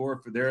back and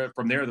forth from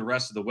there the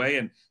rest of the way.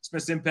 And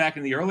Smith's impact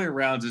in the earlier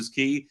rounds is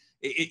key.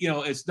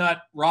 It's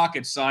not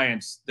rocket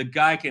science. The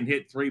guy can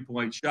hit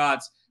 3-point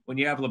shots. When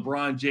you have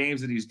LeBron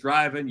James and he's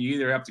driving, you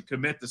either have to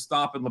commit to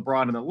stopping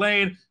LeBron in the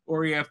lane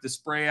or you have to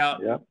spray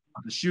out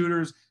the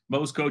shooters.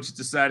 Most coaches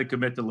decide to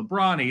commit to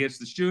LeBron. He hits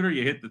the shooter,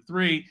 you hit the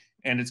three,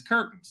 and it's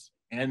curtains.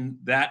 And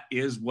that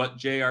is what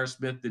J.R.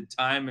 Smith did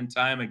time and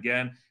time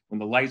again when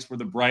the lights were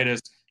the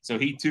brightest. So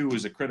he, too,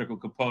 was a critical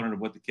component of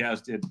what the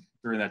Cavs did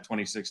during that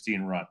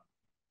 2016 run.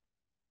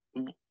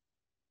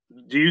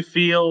 Do you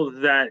feel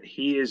that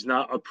he is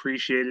not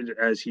appreciated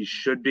as he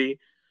should be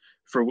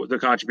for the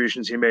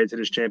contributions he made to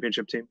this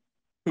championship team?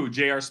 Who,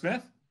 J.R.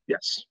 Smith?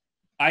 Yes.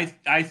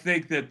 I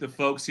think that the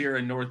folks here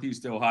in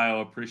Northeast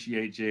Ohio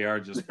appreciate JR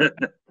just for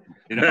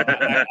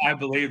that. I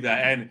believe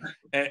that.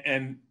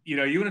 And you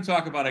want to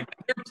talk about there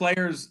are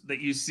players that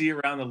you see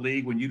around the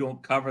league when you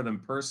don't cover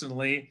them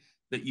personally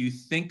that you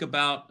think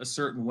about a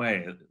certain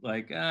way.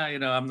 Like,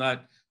 I'm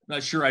not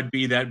sure I'd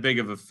be that big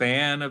of a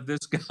fan of this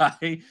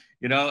guy,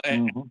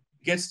 and it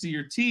gets to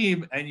your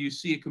team and you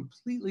see a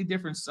completely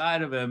different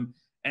side of him.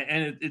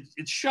 And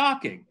it's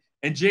shocking.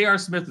 And J.R.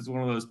 Smith is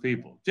one of those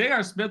people.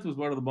 J.R. Smith was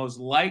one of the most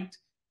liked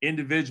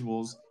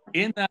individuals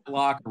in that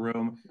locker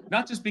room,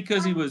 not just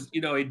because he was, he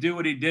did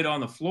what he did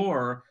on the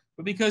floor,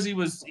 but because he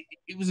was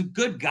a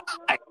good guy.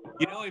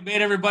 He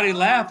made everybody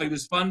laugh. He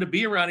was fun to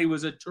be around. He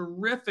was a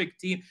terrific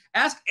team.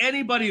 Ask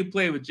anybody who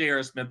played with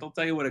J.R. Smith. They'll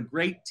tell you what a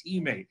great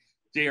teammate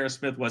J.R.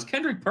 Smith was.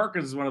 Kendrick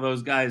Perkins is one of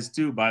those guys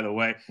too, by the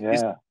way. Yeah.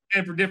 He's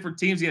playing for different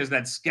teams. He has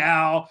that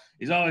scowl.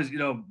 He's always,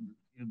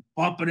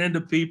 bumping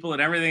into people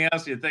and everything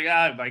else. You think,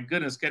 my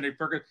goodness, Kendrick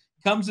Perkins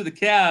comes to the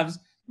Cavs.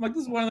 I'm like,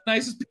 this is one of the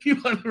nicest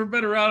people I've ever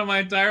been around in my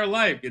entire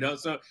life,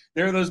 So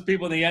there are those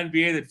people in the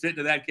NBA that fit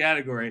into that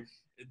category.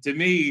 To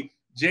me,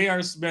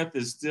 J.R. Smith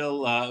is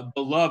still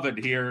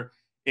beloved here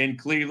in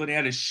Cleveland. He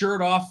had his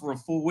shirt off for a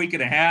full week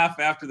and a half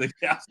after the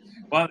Cavs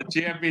won the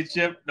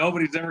championship.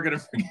 Nobody's ever going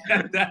to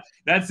forget that.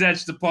 That's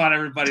etched upon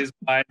everybody's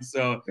mind.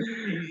 So,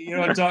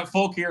 talk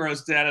folk hero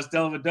status.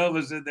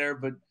 Dellavedova's in there,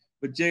 but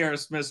J.R.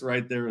 Smith's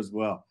right there as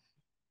well.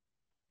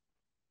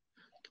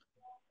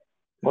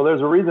 Well,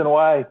 there's a reason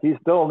why he's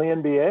still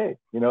in the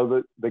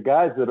NBA. The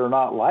guys that are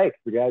not liked,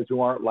 the guys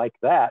who aren't like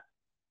that,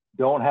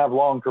 don't have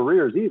long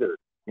careers either.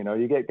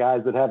 You get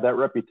guys that have that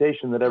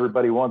reputation that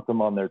everybody wants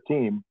them on their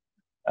team.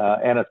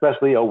 And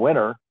especially a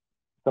winner,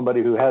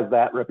 somebody who has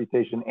that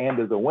reputation and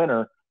is a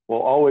winner,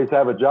 will always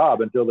have a job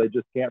until they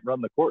just can't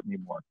run the court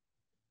anymore.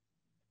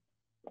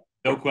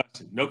 No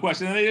question.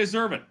 And they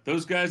deserve it.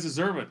 Those guys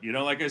deserve it.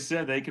 Like I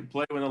said, they can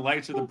play when the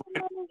lights are the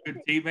bright, good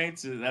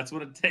teammates. That's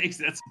what it takes.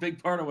 That's a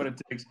big part of what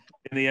it takes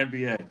in the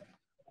NBA.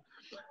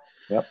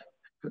 Yep.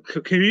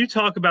 Can you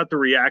talk about the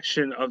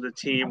reaction of the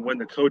team when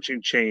the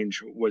coaching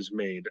change was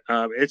made?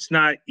 It's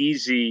not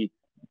easy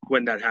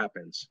when that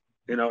happens.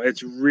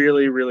 It's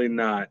really, really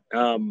not.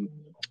 Can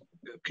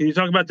you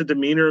talk about the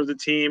demeanor of the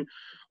team?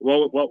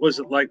 What was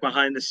it like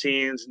behind the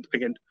scenes?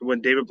 Again,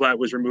 when David Blatt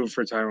was removed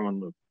for Tyronn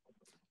Lue?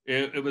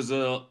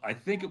 I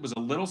think it was a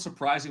little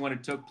surprising when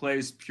it took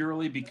place,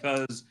 purely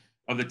because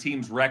of the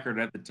team's record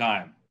at the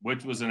time,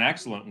 which was an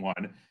excellent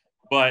one.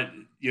 But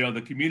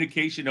the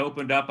communication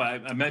opened up.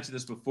 I mentioned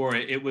this before.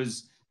 It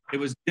was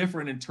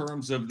different in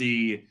terms of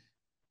the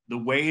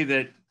way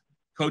that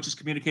coaches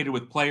communicated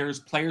with players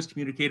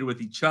communicated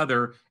with each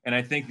other, and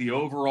I think the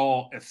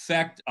overall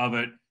effect of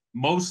it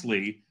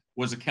mostly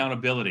was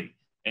accountability.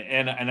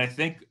 And I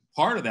think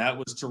part of that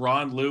was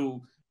Tyronn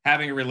Lue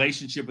having a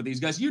relationship with these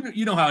guys.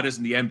 You know how it is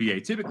in the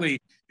NBA. Typically,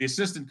 the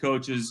assistant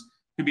coaches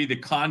can be the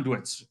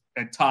conduits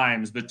at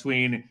times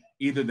between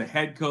either the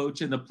head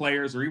coach and the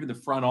players, or even the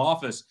front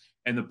office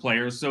and the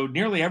players. So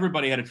nearly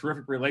everybody had a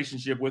terrific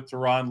relationship with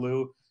Tyronn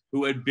Lue,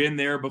 who had been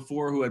there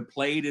before, who had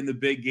played in the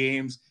big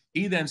games.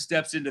 He then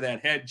steps into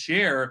that head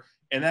chair,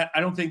 and that I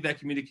don't think that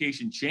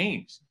communication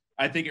changed.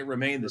 I think it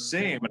remained the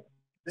same.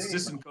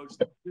 Assistant coach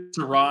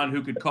Tyronn,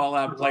 who could call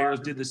out players,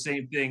 did the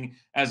same thing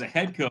as a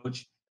head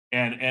coach.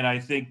 And I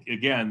think,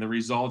 again, the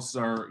results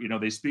are,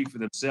 they speak for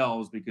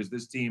themselves, because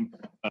this team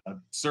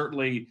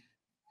certainly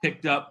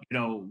picked up,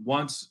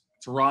 once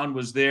Tyronn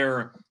was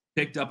there,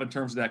 picked up in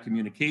terms of that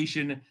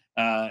communication,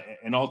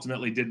 and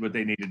ultimately did what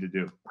they needed to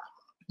do.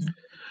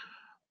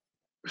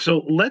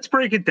 So let's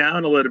break it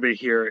down a little bit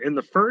here. In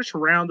the first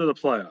round of the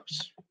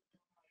playoffs,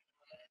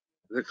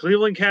 the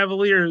Cleveland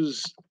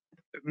Cavaliers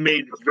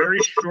made very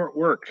short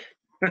work.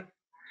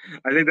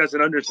 I think that's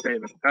an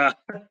understatement.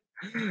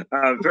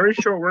 Very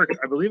short work.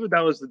 I believe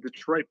that was the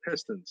Detroit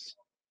Pistons.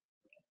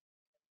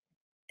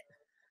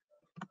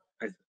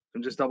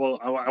 I'm just double.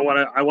 I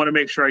want to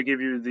make sure I give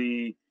you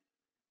the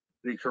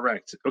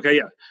correct. Okay,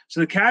 yeah.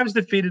 So the Cavs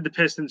defeated the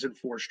Pistons in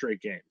 4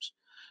 straight games.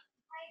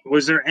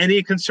 Was there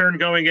any concern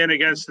going in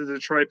against the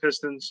Detroit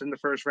Pistons in the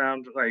first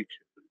round? Like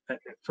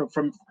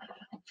from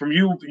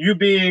you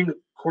being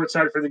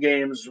courtside for the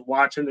games,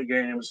 watching the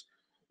games,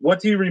 what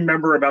do you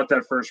remember about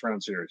that first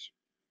round series?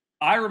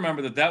 I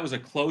remember that was a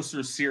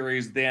closer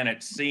series than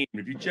it seemed.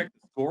 If you check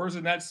the scores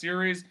in that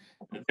series,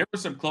 there were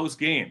some close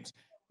games.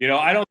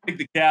 I don't think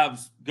the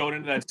Cavs going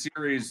into that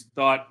series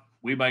thought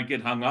we might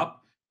get hung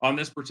up on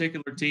this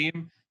particular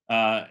team.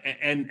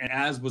 And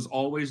as was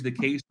always the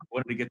case, they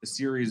wanted to get the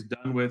series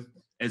done with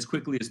as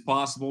quickly as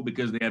possible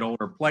because they had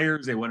older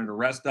players. They wanted to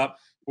rest up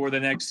for the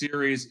next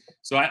series.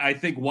 So I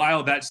think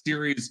while that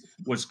series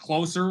was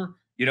closer,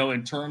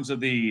 in terms of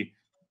the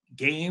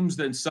games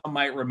than some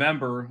might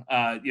remember,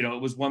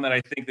 it was one that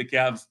I think the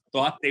Cavs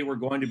thought they were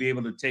going to be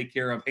able to take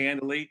care of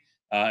handily.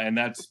 And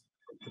that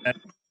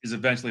is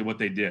eventually what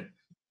they did.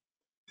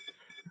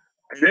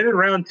 And then in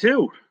round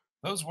 2.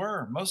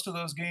 Most of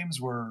those games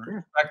were,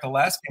 in fact, the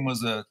last game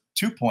was a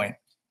 2-point.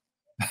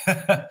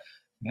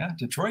 Yeah,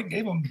 Detroit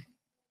gave them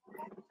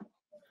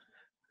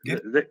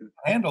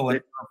handle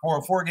it for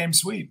a 4-game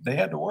sweep. They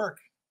had to work.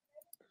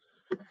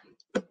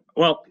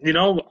 Well,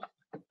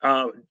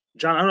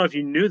 John, I don't know if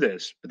you knew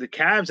this, but the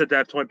Cavs at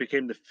that point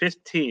became the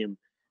 5th team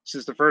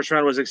since the first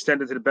round was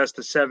extended to the best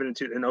of 7 in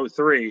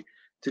 2003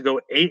 to go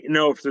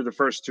 8-0 through the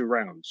first 2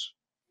 rounds.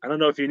 I don't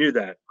know if you knew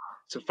that.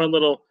 It's a fun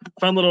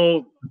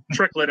little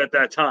tricklet at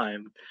that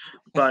time,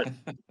 but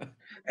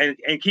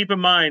and keep in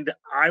mind,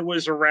 I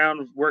was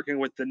around working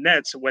with the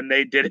Nets when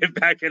they did it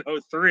back in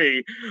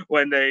 2003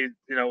 when they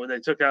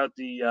took out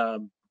the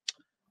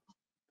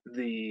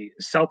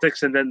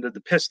Celtics and then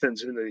the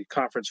Pistons in the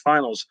conference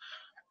finals.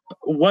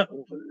 What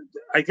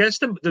I guess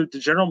the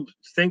general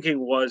thinking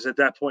was at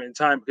that point in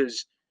time,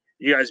 because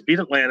you guys beat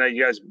Atlanta,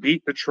 you guys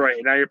beat Detroit,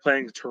 and now you're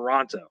playing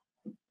Toronto,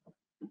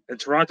 and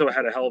Toronto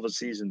had a hell of a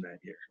season that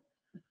year.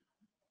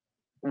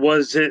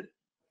 Was it,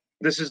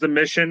 this is the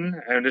mission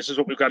and this is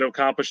what we've got to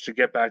accomplish to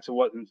get back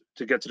to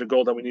the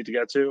goal that we need to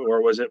get to?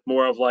 Or was it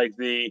more of like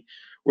we're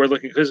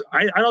looking, because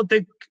I don't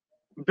think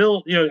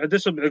Bill,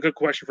 this will be a good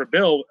question for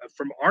Bill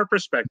from our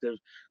perspective,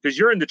 because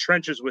you're in the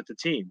trenches with the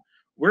team.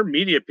 We're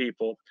media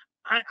people.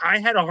 I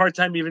had a hard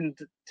time even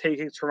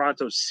taking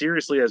Toronto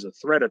seriously as a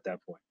threat at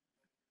that point.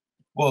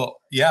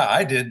 Well, yeah,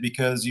 I did,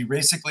 because you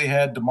basically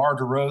had DeMar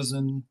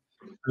DeRozan,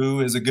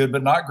 who is a good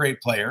but not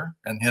great player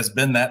and has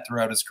been that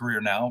throughout his career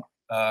now.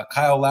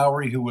 Kyle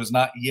Lowry, who was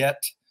not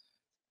yet.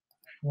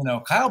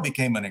 Kyle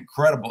became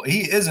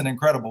he is an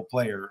incredible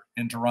player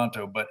in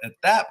Toronto, but at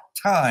that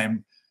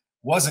time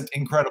wasn't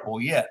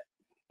incredible yet.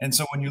 And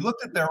so when you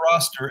looked at their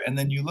roster and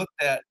then you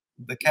looked at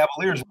the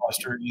Cavaliers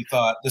roster, you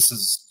thought, this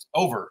is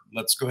over.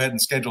 Let's go ahead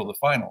and schedule the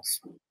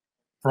finals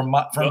from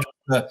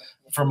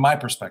my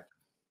perspective.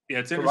 Yeah,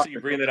 it's interesting you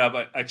bring that up.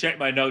 I checked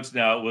my notes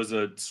now. It was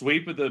a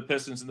sweep of the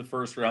Pistons in the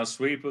first round,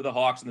 sweep of the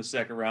Hawks in the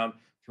second round,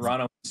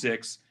 Toronto in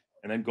 6,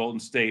 and then Golden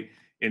State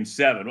in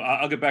 7.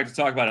 I'll get back to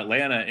talk about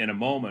Atlanta in a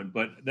moment,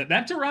 but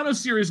that Toronto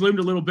series loomed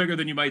a little bigger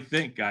than you might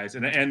think, guys.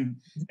 And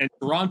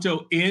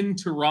Toronto in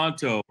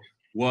Toronto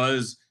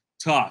was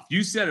tough.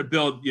 You said it,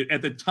 Bill.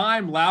 At the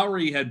time,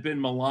 Lowry had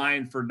been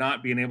maligned for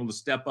not being able to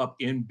step up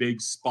in big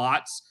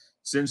spots.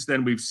 Since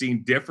then, we've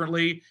seen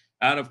differently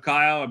out of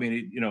Kyle. I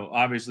mean,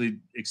 obviously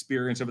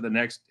experience over the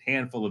next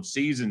handful of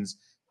seasons.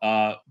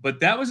 But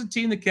that was a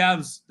team the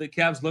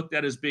Cavs looked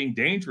at as being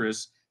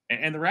dangerous.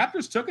 And the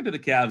Raptors took it to the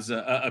Cavs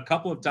a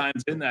couple of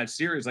times in that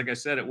series. Like I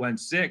said, it went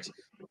 6.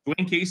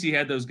 Dwayne Casey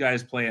had those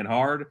guys playing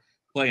hard,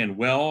 playing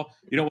well.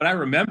 What I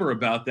remember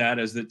about that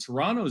is that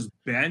Toronto's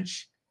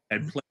bench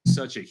had played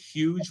such a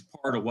huge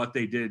part of what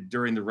they did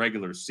during the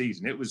regular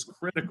season. It was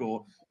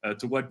critical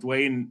to what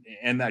Dwayne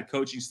and that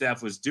coaching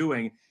staff was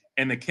doing.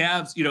 And the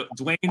Cavs,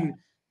 Dwayne,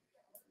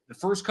 the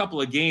first couple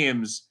of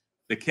games,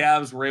 the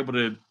Cavs were able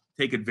to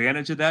take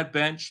advantage of that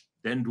bench.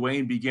 Then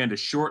Dwayne began to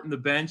shorten the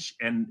bench.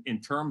 And in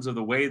terms of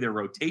the way their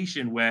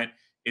rotation went,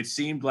 it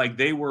seemed like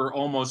they were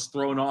almost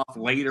thrown off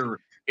later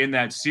in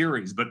that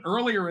series. But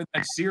earlier in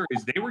that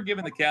series, they were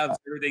giving the Cavs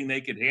everything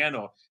they could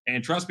handle.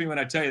 And trust me when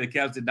I tell you, the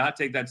Cavs did not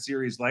take that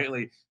series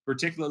lightly,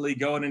 particularly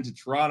going into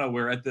Toronto,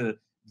 where at the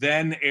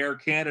then Air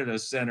Canada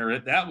Center,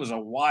 that was a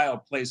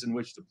wild place in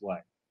which to play.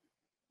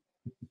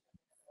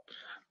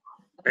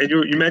 And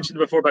you mentioned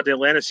before about the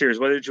Atlanta series.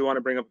 What did you want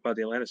to bring up about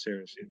the Atlanta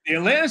series? The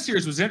Atlanta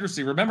series was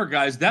interesting. Remember,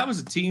 guys, that was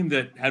a team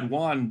that had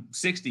won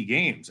 60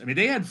 games. I mean,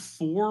 they had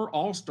 4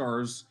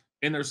 All-Stars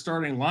in their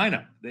starting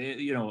lineup.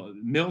 They,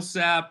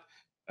 Millsap,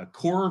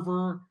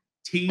 Korver,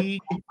 Teague,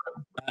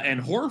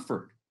 and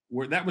Horford.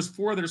 That was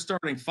 4 of their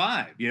starting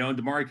 5. And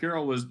DeMar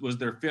Carroll was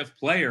their 5th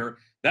player.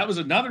 That was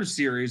another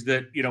series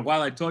that,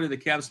 while I told you the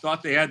Cavs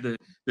thought they had the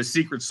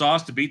secret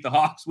sauce to beat the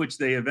Hawks, which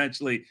they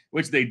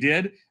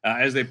did,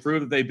 as they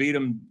proved that they beat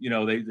them,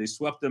 they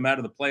swept them out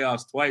of the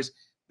playoffs twice.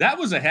 That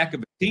was a heck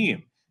of a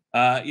team,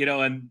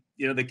 and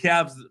the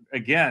Cavs,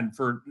 again,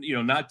 for,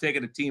 not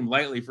taking a team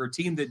lightly, for a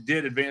team that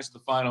did advance to the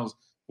finals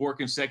 4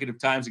 consecutive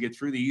times to get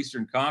through the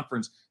Eastern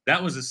Conference.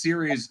 That was a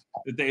series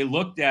that they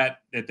looked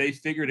at, that they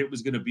figured it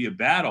was going to be a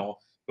battle.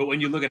 But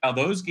when you look at how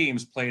those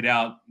games played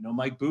out,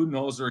 Mike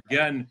Budenholzer,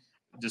 again,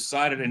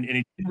 decided, and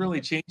he didn't really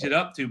change it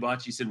up too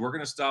much. He said, we're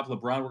going to stop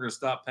LeBron. We're going to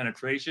stop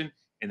penetration.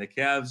 And the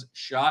Cavs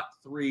shot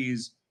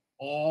threes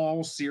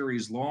all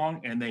series long,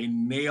 and they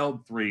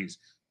nailed threes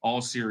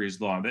all series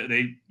long.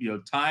 They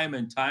time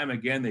and time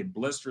again, they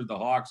blistered the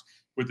Hawks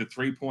with the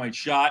 3-point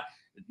shot.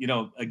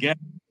 Again,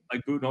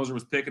 like Budenholzer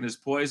was picking his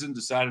poison,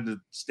 decided to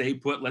stay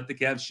put, let the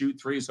Cavs shoot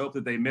threes, hope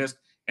that they missed,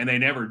 and they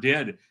never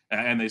did.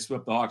 And they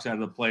swept the Hawks out of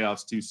the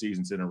playoffs 2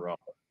 seasons in a row.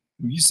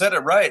 You said it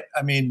right.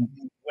 I mean,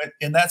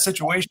 in that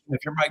situation,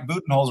 if you're Mike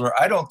Budenholzer,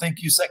 I don't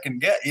think you second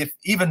guess. If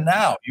even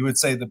now you would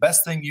say the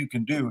best thing you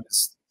can do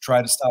is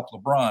try to stop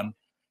LeBron,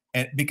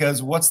 and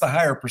because what's the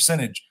higher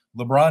percentage,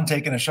 LeBron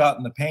taking a shot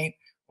in the paint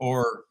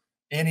or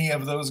any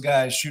of those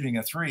guys shooting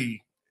a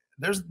 3?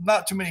 There's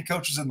not too many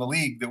coaches in the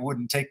league that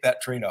wouldn't take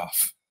that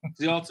trade-off. It's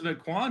the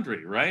ultimate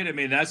quandary, right? I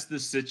mean, that's the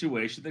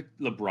situation that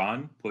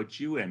LeBron puts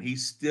you in. He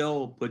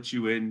still puts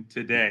you in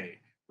today,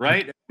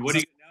 right? What do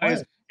you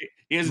know?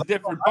 He has a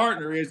different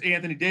partner.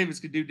 Anthony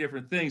Davis could do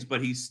different things,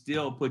 but he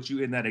still puts you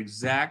in that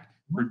exact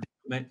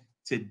predicament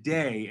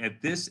today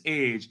at this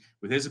age,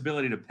 with his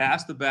ability to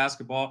pass the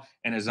basketball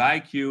and his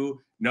IQ,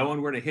 knowing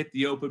where to hit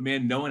the open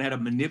man, knowing how to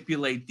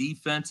manipulate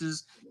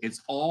defenses.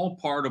 It's all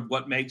part of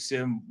what makes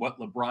him what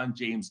LeBron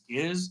James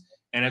is.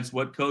 And it's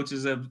what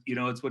coaches have,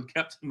 it's what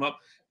kept him up,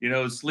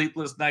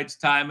 sleepless nights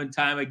time and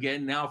time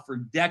again now for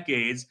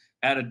decades,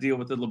 how to deal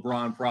with the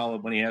LeBron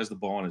problem when he has the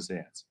ball in his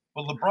hands.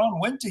 Well, LeBron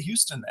went to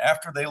Houston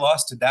after they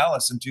lost to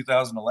Dallas in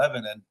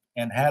 2011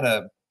 and had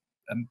a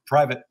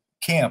private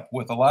camp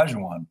with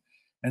Olajuwon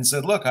and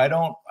said, look, I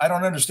don't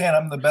understand.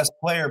 I'm the best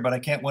player, but I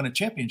can't win a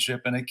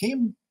championship. And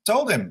Hakeem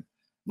told him,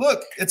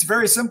 look, it's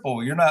very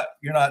simple. You're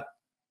not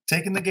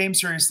taking the game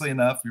seriously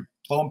enough. You're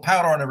blowing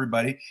powder on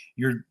everybody.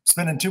 You're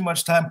spending too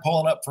much time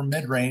pulling up from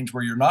mid-range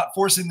where you're not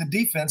forcing the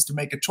defense to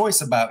make a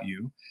choice about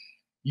you.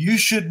 You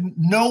should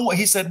know,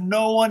 he said,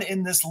 no one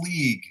in this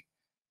league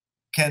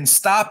can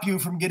stop you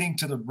from getting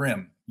to the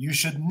rim. You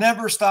should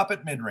never stop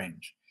at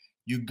mid-range.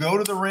 You go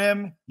to the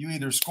rim, you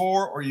either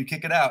score or you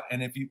kick it out.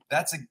 And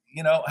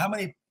how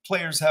many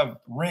players have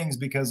rings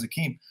because of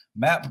Hakeem?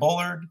 Matt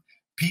Bullard,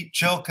 Pete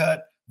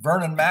Chilcutt,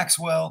 Vernon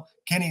Maxwell,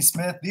 Kenny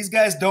Smith, these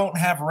guys don't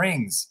have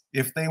rings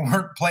if they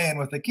weren't playing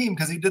with Hakeem,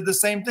 because he did the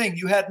same thing.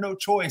 You had no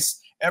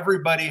choice.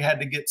 Everybody had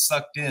to get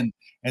sucked in.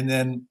 And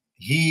then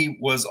he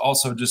was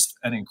also just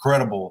an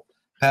incredible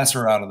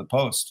passer out of the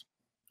post.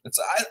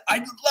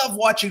 I love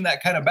watching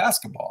that kind of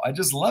basketball. I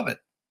just love it.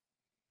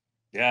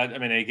 Yeah, I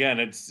mean, again,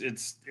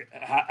 it's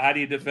how do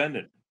you defend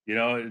it? You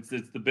know, it's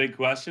the big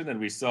question, and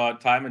we saw it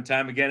time and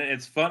time again. And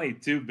it's funny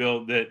too,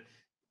 Bill, that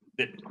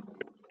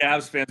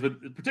Cavs fans,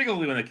 but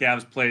particularly when the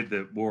Cavs played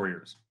the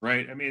Warriors,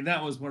 right? I mean,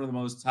 that was one of the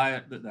most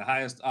the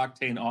highest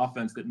octane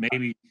offense that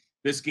maybe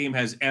this game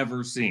has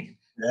ever seen.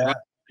 Yeah. Right?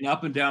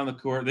 Up and down the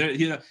court. There,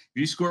 you know, if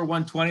you score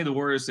 120, the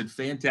Warriors said,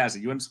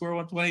 fantastic. You want to score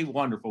 120?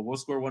 Wonderful. We'll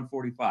score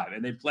 145.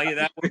 And they play you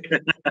that way.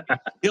 They'd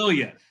kill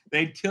you.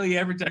 They'd kill you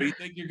every time. You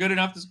think you're good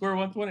enough to score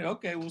 120?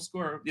 Okay, we'll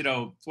score,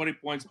 20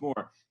 points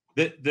more.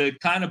 The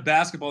kind of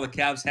basketball the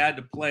Cavs had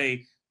to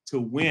play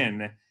to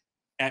win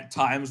at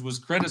times was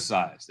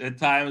criticized. At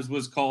times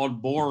was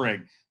called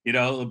boring.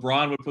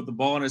 LeBron would put the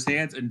ball in his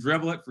hands and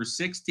dribble it for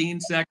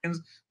 16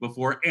 seconds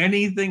before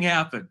anything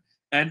happened.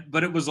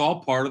 But it was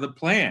all part of the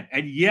plan.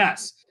 And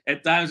yes,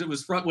 at times it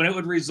was when it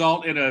would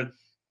result in a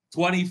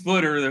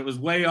 20-footer that was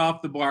way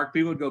off the mark.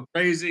 People would go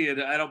crazy,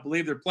 and I don't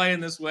believe they're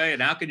playing this way.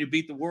 And how can you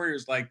beat the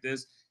Warriors like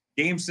this?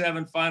 Game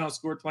 7 final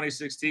score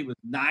 2016 was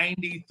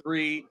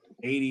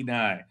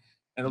 93-89.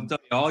 And it'll tell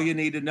you all you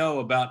need to know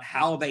about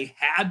how they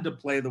had to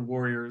play the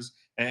Warriors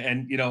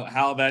and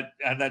how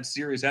that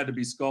series had to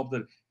be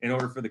sculpted in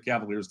order for the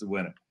Cavaliers to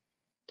win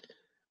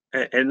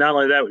it. And not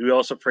only that, we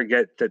also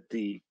forget that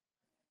the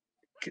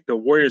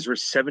Warriors were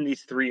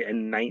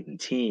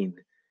 73-19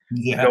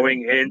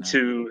 going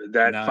into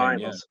that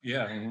finals.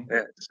 Yeah. Mm-hmm.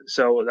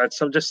 So that's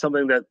just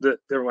something that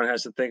everyone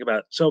has to think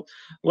about. So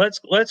let's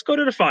go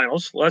to the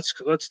finals. Let's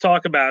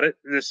talk about it.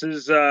 This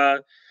is I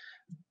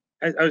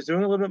was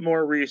doing a little bit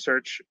more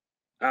research.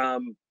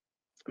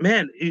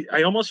 Man,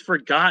 I almost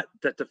forgot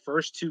that the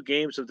first 2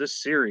 games of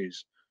this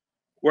series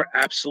were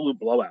absolute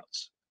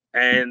blowouts.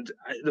 And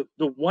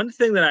the one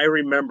thing that I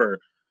remember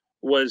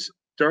was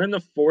during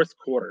the fourth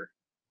quarter,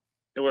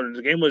 when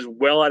the game was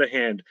well out of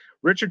hand,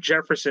 Richard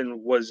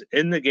Jefferson was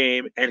in the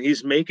game, and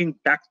he's making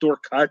backdoor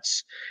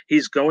cuts.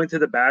 He's going to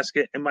the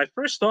basket. And my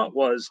first thought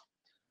was,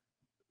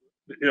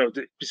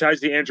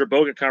 besides the Andrew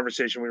Bogut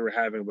conversation we were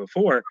having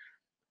before,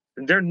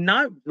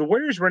 the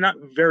Warriors were not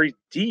very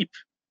deep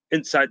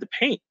inside the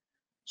paint.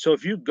 So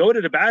if you go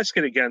to the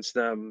basket against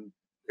them,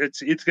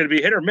 it's going to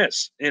be hit or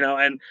miss,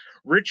 and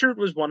Richard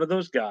was one of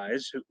those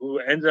guys who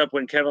ended up,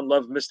 when Kevin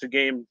Love missed a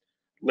game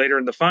later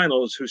in the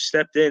finals, who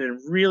stepped in and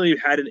really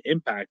had an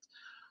impact.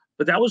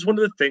 But that was one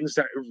of the things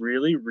that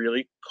really,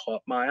 really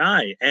caught my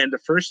eye. And the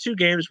first 2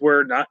 games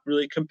were not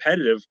really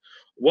competitive.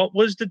 What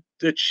was the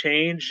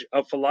change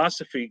of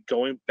philosophy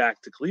going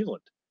back to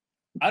Cleveland?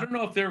 I don't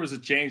know if there was a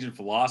change in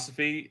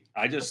philosophy.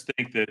 I just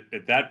think that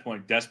at that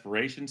point,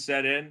 desperation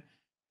set in,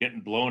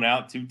 getting blown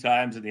out 2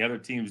 times in the other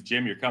team's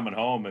gym. You're coming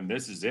home, and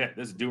this is it.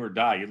 This is do or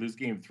die. You lose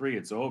game 3,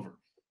 it's over.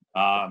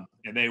 And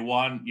they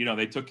won.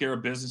 They took care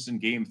of business in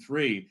game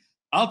 3.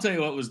 I'll tell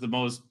you what was the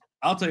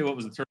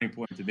turning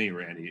point to me,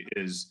 Randy,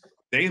 is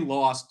they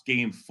lost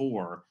game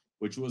 4,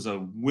 which was a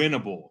very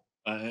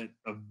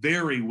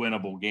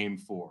winnable game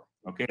 4.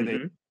 Okay.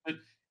 Mm-hmm. They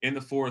in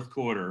the fourth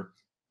quarter,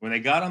 when they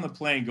got on the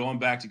plane going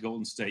back to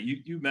Golden State,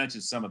 you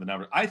mentioned some of the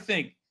numbers. I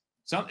think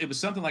it was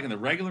something like in the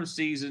regular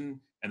season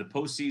and the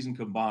postseason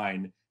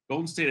combined,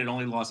 Golden State had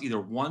only lost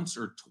either once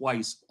or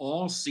twice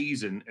all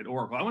season at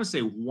Oracle. I want to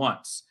say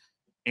once.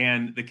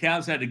 And the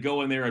Cavs had to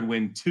go in there and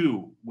win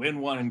 2, win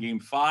 1 in game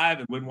 5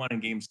 and win 1 in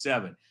game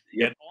 7.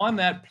 Yet on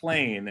that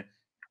plane,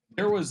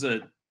 there was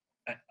an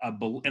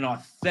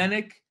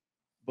authentic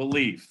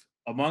belief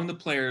among the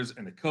players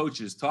and the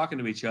coaches talking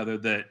to each other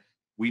that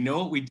we know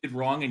what we did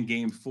wrong in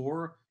game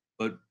 4,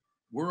 but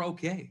we're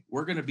okay.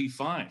 We're going to be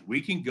fine. We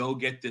can go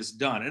get this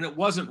done. And it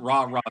wasn't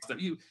rah-rah stuff.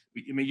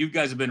 You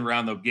guys have been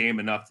around the game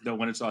enough to know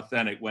when it's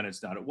authentic, when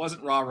it's not. It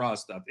wasn't rah-rah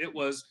stuff. It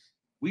was,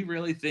 we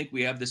really think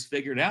we have this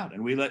figured out.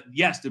 And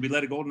did we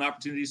let a golden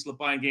opportunity slip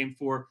by in game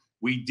 4?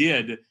 We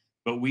did,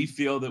 but we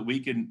feel that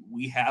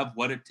we have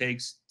what it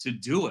takes to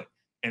do it.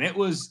 And it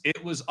was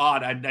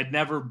odd. I'd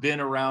never been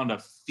around a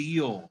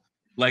feel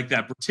like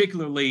that,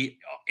 particularly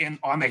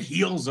on the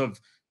heels of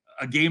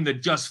a game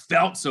that just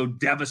felt so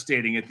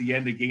devastating at the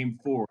end of game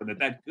 4,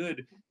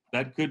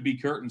 that could be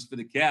curtains for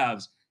the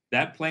Cavs.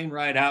 That plane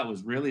ride out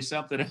was really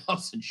something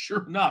else. And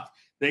sure enough,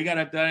 they got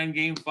it done in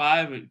game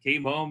 5 and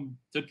came home,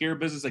 took care of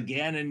business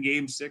again in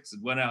game 6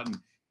 and went out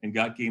and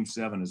got game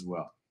 7 as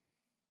well.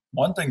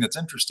 One thing that's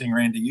interesting,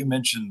 Randy, you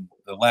mentioned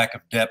the lack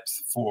of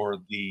depth for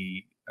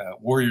the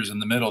Warriors in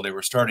the middle. They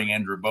were starting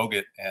Andrew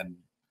Bogut, and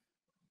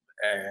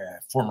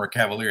former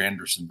Cavalier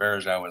Anderson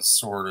Varejao was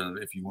sort of,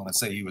 if you want to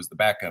say, he was the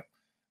backup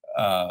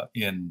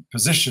in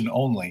position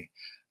only.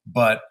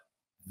 But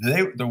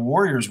the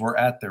Warriors were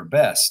at their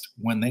best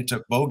when they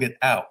took Bogut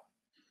out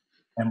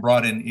and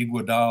brought in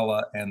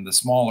Iguodala and the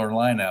smaller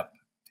lineup,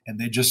 and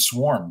they just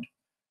swarmed.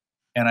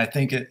 And I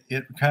think it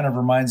kind of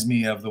reminds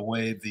me of the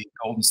way the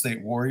Golden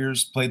State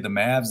Warriors played the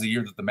Mavs the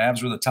year that the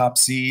Mavs were the top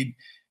seed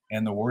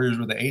and the Warriors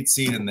were the 8th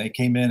seed, and they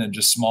came in and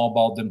just small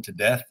balled them to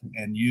death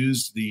and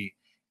used the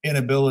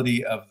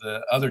inability of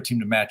the other team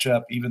to match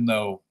up, even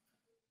though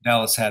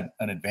Dallas had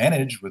an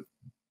advantage with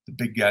the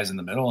big guys in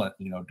the middle,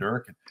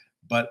 Dirk,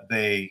 but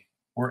they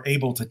were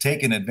able to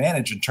take an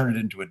advantage and turn it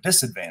into a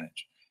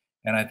disadvantage.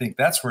 And I think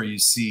that's where you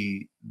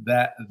see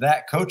that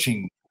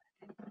coaching,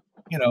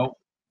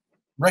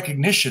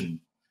 recognition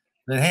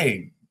that,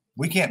 hey,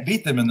 we can't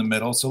beat them in the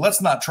middle, so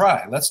let's not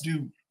try. Let's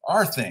do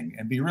our thing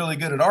and be really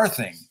good at our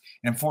thing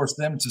and force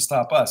them to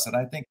stop us. And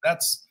I think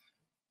that's,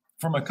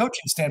 from a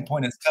coaching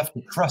standpoint, it's tough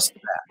to trust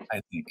that,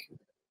 I think.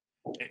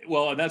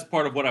 Well, and that's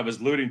part of what I was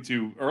alluding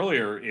to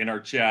earlier in our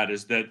chat,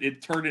 is that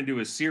it turned into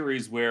a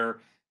series where,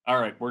 all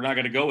right, we're not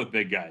going to go with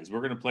big guys. We're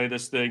going to play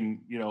this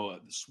thing,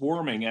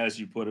 swarming, as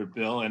you put it,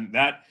 Bill. And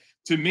that,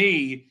 to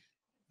me,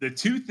 the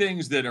two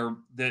things that are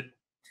the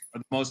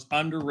most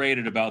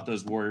underrated about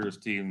those Warriors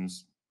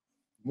teams,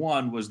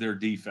 one was their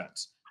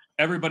defense.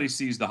 Everybody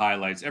sees the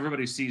highlights.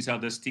 Everybody sees how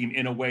this team,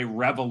 in a way,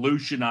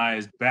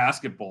 revolutionized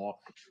basketball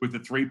with the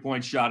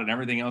three-point shot and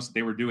everything else that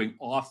they were doing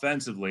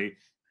offensively.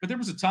 But there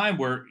was a time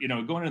where,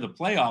 going into the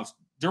playoffs,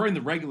 during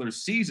the regular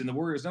season, the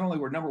Warriors not only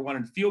were number one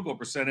in field goal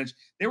percentage,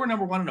 they were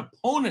number one in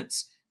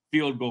opponents'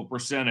 field goal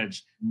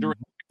percentage during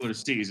the regular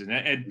season.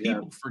 And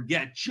people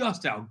forget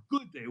just how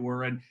good they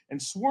were and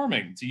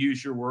swarming, to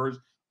use your words,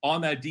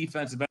 on that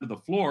defensive end of the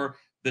floor.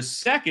 The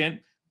second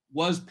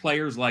was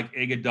players like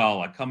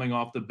Iguodala coming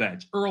off the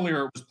bench.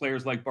 Earlier, it was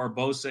players like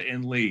Barbosa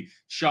and Lee,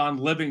 Sean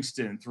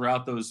Livingston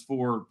throughout those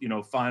four,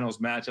 finals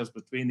matchups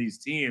between these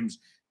teams.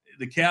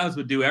 The Cavs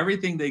would do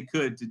everything they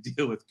could to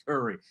deal with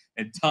Curry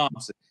and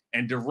Thompson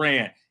and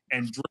Durant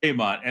and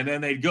Draymond, and then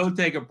they'd go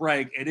take a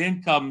break, and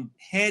in come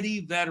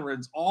heady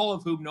veterans, all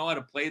of whom know how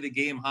to play the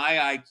game,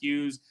 high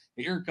IQs.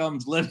 Here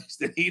comes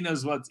Livingston. He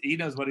knows what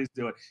he's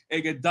doing.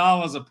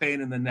 Iguodala's a pain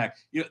in the neck.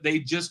 They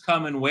just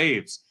come in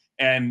waves,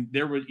 and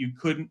there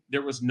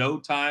was no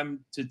time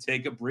to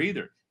take a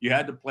breather. You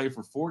had to play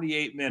for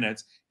 48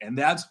 minutes, and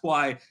that's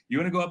why you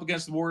want to go up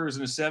against the Warriors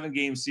in a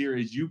 7-game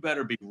series. You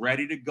better be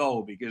ready to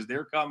go, because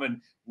they're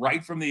coming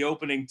right from the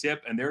opening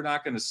tip, and they're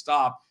not going to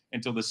stop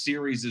until the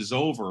series is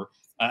over.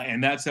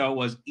 And that's how it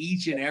was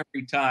each and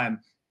every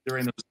time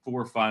during those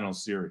 4 final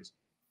series.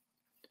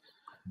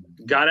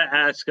 Got to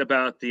ask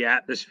about the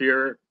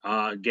atmosphere,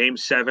 Game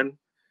 7,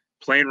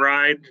 plane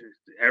ride,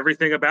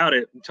 everything about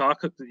it.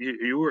 Talk.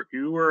 You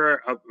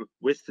were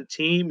with the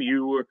team.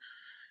 You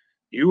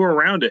were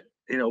around it.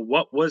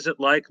 What was it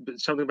like?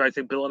 Something that I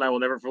think Bill and I will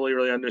never fully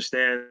really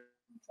understand.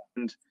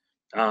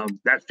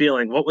 That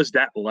feeling. What was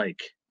that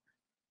like?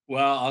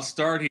 Well, I'll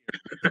start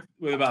here.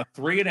 With about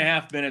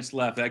 3.5 minutes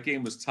left, that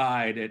game was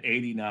tied at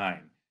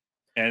 89.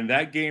 And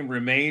that game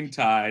remained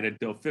tied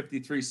until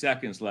 53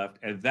 seconds left.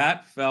 And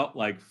that felt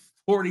like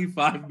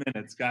 45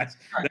 minutes, guys.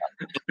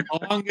 That's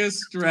the longest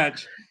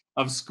stretch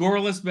of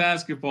scoreless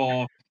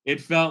basketball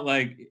it felt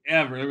like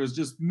ever. It was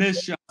just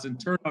missed shots and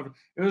turnovers.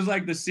 It was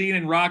like the scene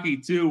in Rocky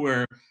 2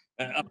 where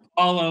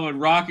Apollo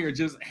and Rocky are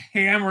just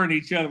hammering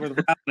each other with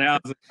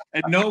roundhouses,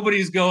 and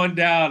nobody's going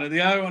down, and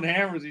the other one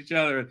hammers each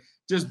other,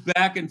 just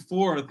back and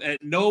forth, and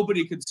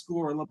nobody could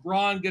score.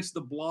 LeBron gets the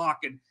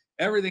block, and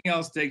everything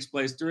else takes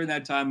place during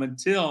that time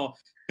until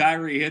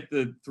Kyrie hit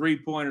the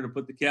three-pointer to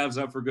put the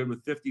Cavs up for good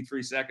with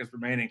 53 seconds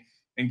remaining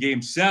in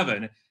Game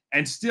 7.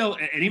 And still,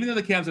 and even though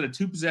the Cavs had a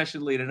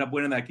 2-possession lead, ended up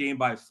winning that game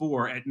by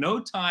 4, at no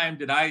time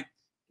did I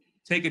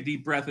take a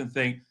deep breath and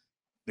think,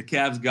 the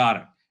Cavs got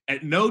it.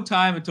 At no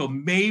time until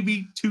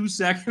maybe 2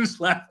 seconds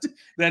left,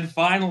 then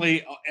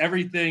finally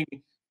everything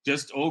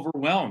just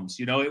overwhelms.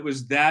 It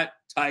was that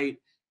tight.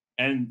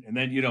 And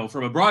then,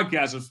 from a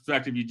broadcaster's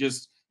perspective, you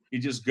just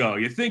go.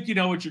 You think you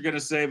know what you're going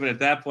to say, but at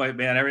that point,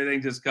 man,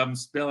 everything just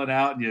comes spilling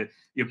out, and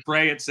you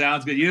pray it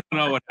sounds good. You don't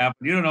know what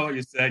happened. You don't know what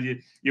you said.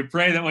 You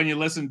pray that when you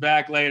listen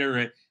back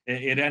later,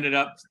 it ended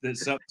up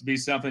to be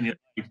something you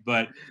liked.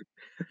 But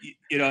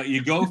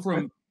you go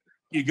from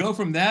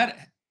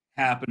that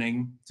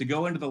happening to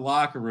go into the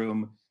locker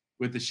room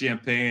with the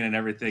champagne and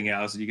everything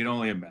else. And you can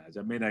only imagine.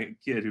 I mean, a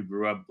kid who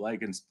grew up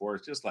liking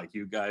sports, just like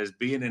you guys,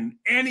 being in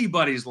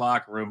anybody's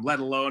locker room, let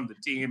alone the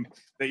team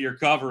that you're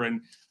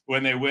covering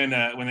when they win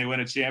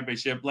a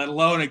championship, let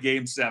alone a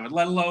Game 7,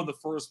 let alone the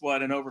first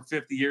one in over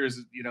 50 years,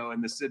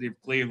 in the city of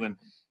Cleveland.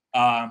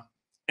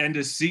 And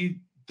to see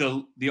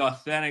the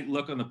authentic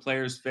look on the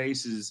players'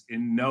 faces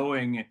in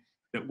knowing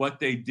that what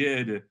they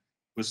did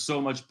was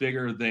so much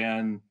bigger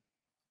than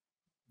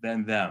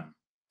them,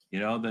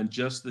 than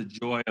just the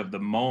joy of the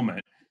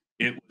moment.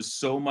 It was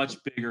so much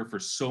bigger for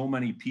so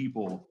many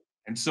people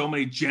and so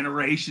many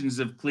generations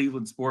of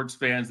Cleveland sports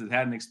fans that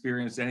hadn't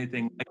experienced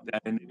anything like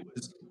that. And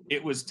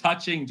it was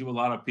touching to a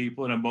lot of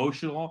people and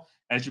emotional,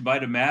 as you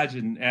might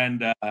imagine.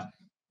 And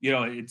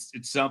it's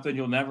something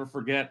you'll never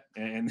forget.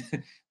 And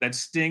that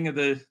sting of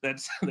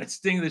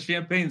the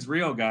champagne's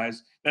real,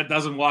 guys. That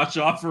doesn't wash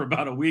off for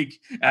about a week.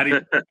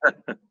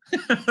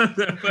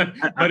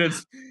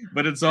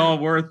 but it's all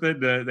worth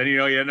it. Then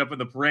you end up in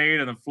the parade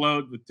and the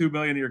float with 2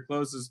 million of your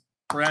closest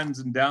friends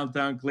in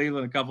downtown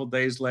Cleveland. A couple of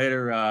days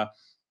later,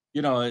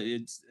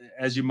 it's,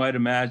 as you might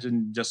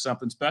imagine, just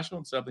something special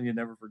and something you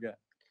never forget.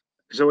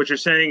 So what you're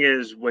saying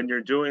is when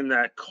you're doing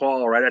that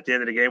call right at the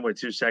end of the game with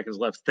 2 seconds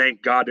left,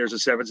 thank God there's a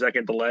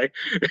 7-second delay.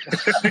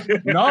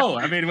 No,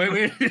 I mean,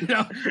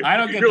 I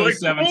don't get those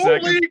 7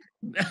 seconds.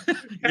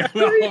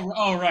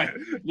 Right.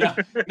 Yeah.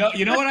 No,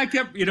 you know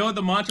what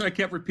the mantra I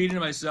kept repeating to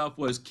myself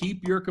was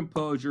keep your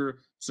composure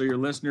so your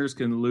listeners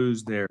can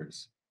lose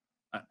theirs.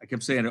 I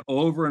kept saying it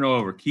over and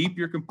over. Keep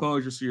your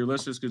composure so your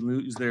listeners can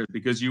lose theirs,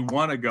 because you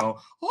want to go,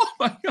 oh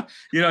my God,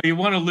 you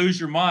want to lose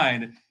your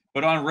mind.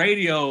 But on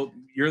radio,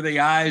 you're the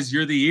eyes,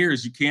 you're the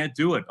ears. You can't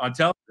do it. On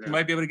television, you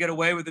might be able to get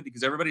away with it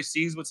because everybody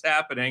sees what's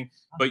happening.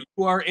 But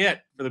you are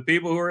it. For the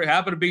people who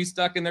happen to be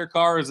stuck in their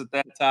cars at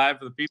that time,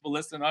 for the people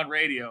listening on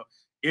radio,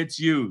 it's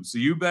you. So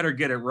you better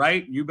get it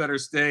right. You better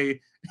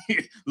stay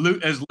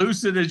as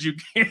lucid as you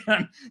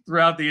can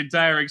throughout the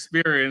entire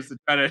experience to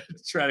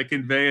try to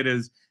convey it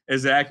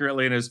as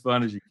accurately and as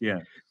fun as you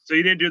can. So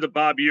you didn't do the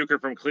Bob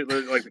Uecker from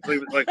Cleveland,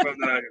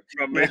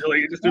 from Major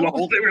League. You just do the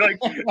whole thing. We're like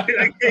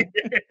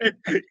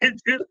you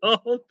do the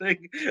whole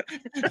thing.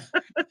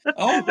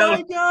 Oh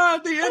my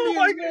God, the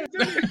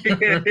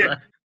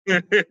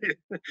Indians!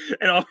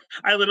 And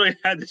I literally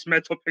had this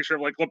mental picture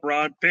of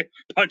LeBron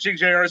punching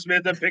J.R.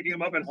 Smith and picking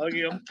him up and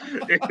hugging him.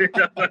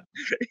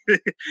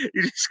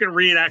 You're just gonna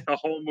reenact the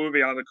whole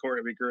movie on the court.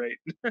 It'd be great.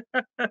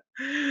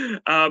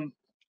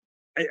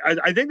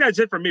 I think that's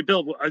it for me,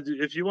 Bill.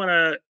 If you want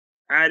to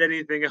add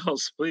anything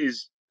else,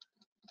 please.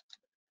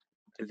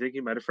 I think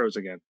he might have froze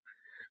again.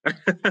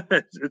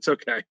 It's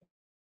okay.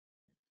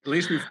 At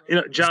least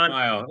John.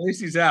 Smile. At least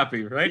he's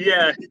happy, right?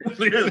 Yeah,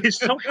 he's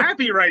so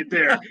happy right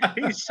there.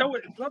 He's so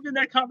loving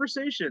that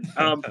conversation.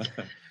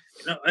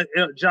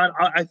 John,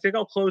 I think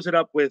I'll close it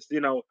up with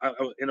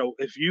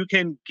if you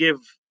can give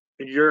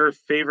your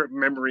favorite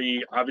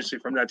memory, obviously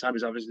from that time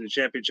is obviously the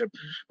championship,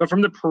 but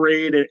from the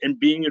parade and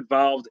being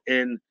involved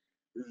in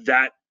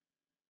that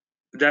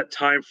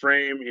time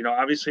frame.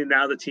 Obviously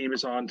now the team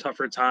is on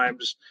tougher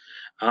times.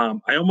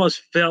 I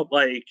almost felt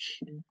like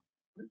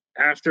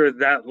after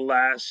that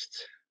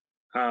last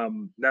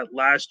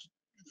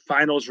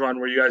finals run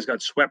where you guys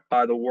got swept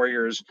by the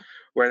Warriors,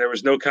 where there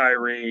was no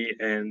Kyrie,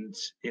 and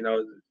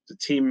the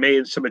team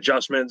made some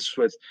adjustments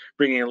with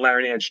bringing in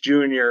Larry Nance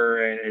Jr.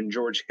 and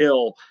George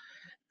Hill.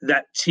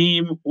 That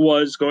team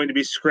was going to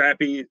be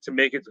scrappy to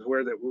make it to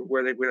where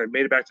they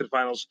made it back to the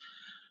finals.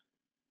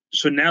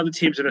 So now the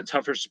team's in a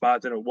tougher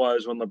spot than it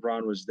was when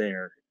LeBron was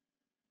there.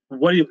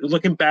 What are you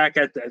looking back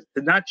at that?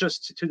 Not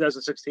just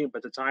 2016,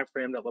 but the time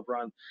frame that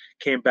LeBron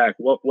came back.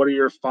 What are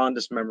your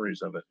fondest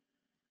memories of it?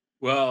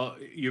 Well,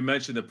 you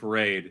mentioned the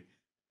parade,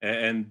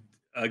 and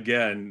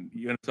again,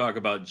 you're going to talk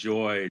about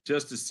joy.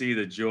 Just to see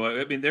the joy.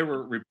 I mean, there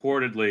were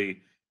reportedly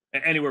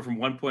anywhere from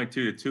 1.2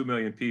 to 2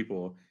 million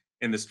people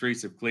in the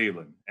streets of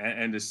Cleveland,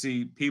 and to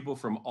see people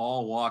from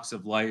all walks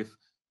of life,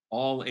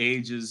 all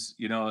ages,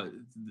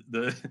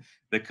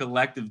 the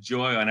collective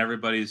joy on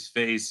everybody's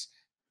face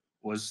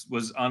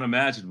was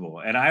unimaginable.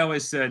 And I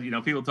always said,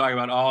 people talk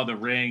about, the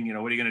ring,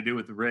 what are you going to do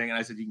with the ring? And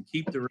I said, you can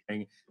keep the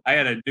ring. I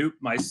had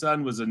my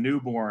son was a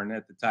newborn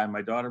at the time.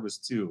 My daughter was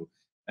 2.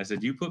 I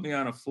said, you put me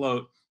on a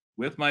float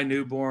with my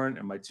newborn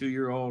and my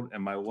 2-year-old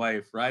and my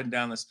wife riding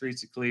down the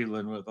streets of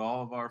Cleveland with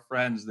all of our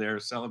friends there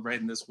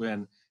celebrating this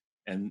win.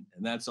 And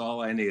that's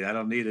all I need. I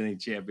don't need any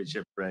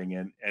championship ring.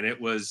 And it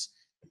was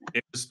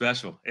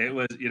special. It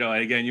was,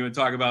 again, you would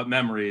talk about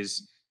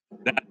memories.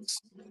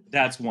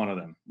 That's one of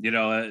them,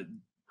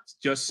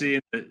 just seeing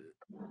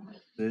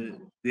the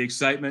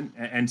excitement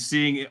and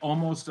seeing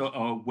almost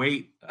a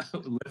weight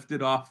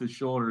lifted off the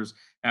shoulders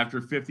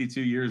after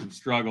 52 years of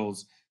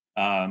struggles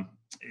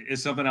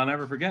is something I'll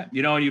never forget.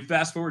 And you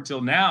fast forward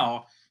till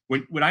now,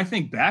 when I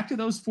think back to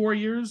those 4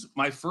 years,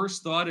 my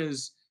first thought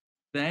is,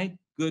 thank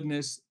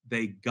goodness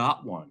they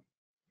got one.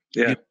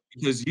 Yeah.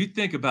 Because you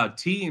think about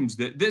teams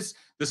the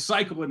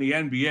cycle in the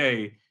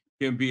NBA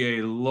can be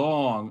a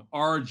long,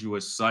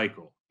 arduous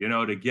cycle,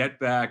 to get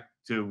back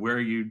to where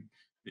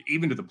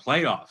even to the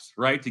playoffs,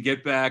 right? To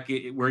get back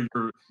where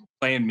you're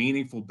playing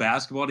meaningful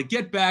basketball, to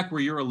get back where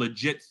you're a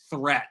legit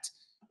threat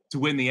to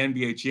win the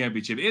NBA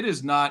championship. It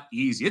is not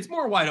easy. It's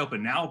more wide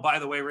open now, by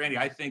the way, Randy,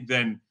 I think,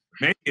 than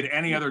maybe at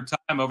any other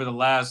time over the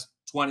last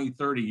 20,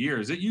 30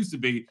 years. It used to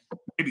be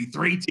maybe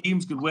 3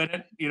 teams could win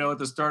it, at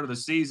the start of the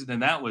season,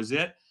 and that was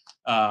it.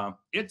 To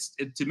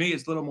me,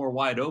 it's a little more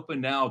wide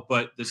open now,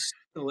 but the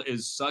cycle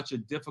is such a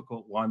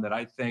difficult one that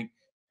I think,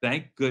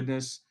 thank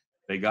goodness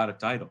they got a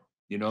title,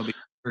 because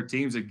for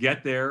teams that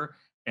get there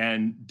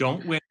and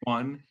don't win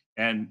one.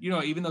 And,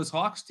 even those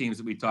Hawks teams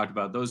that we talked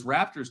about, those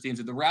Raptors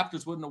teams, if the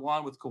Raptors wouldn't have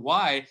won with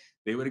Kawhi,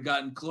 they would have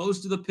gotten close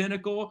to the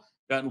pinnacle.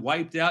 gotten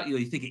wiped out.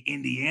 You think of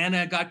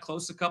Indiana got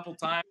close a couple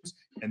times,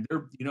 and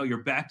they're you're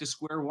back to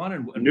square one.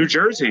 And New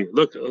Jersey,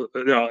 look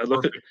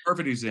at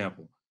perfect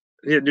example.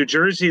 Yeah, New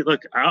Jersey.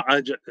 Look,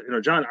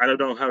 John, I don't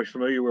know how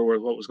familiar you were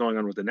with what was going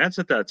on with the Nets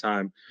at that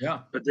time. Yeah,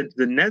 but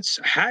the Nets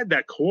had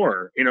that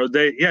core.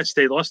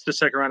 They lost the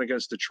second round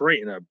against Detroit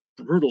in a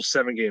brutal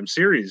 7-game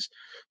series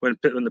when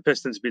the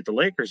Pistons beat the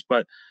Lakers.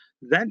 But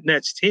that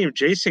Nets team,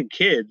 Jason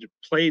Kidd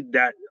played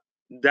that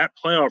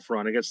playoff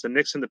run against the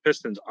Knicks and the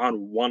Pistons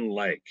on one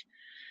leg.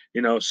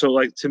 So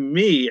like to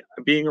me,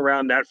 being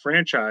around that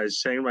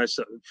franchise, saying to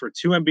myself, for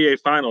 2 NBA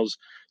finals,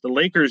 the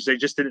Lakers, they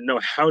just didn't know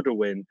how to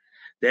win.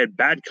 They had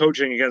bad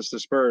coaching against the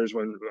Spurs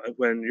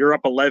when you're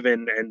up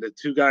 11 and the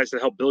 2 guys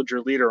that help build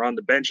your leader on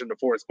the bench in the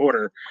fourth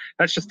quarter.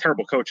 That's just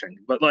terrible coaching.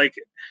 But like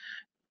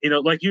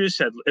you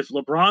said, if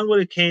LeBron would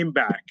have came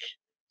back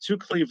to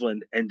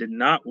Cleveland and did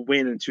not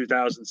win in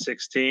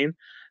 2016,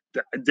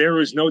 there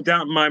was no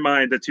doubt in my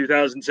mind that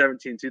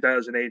 2017,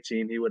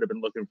 2018, he would have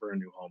been looking for a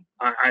new home.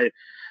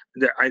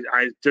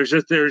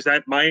 There's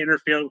that my inner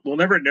feeling. We'll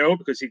never know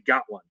because he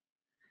got one.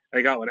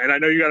 I got one, and I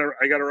know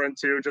I got to run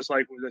too, just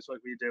like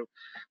we do.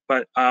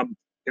 But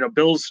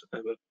Bill's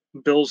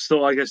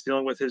still, I guess,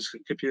 dealing with his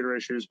computer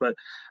issues. But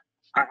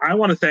I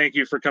want to thank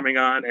you for coming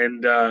on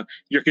and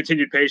your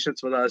continued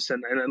patience with us,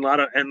 and a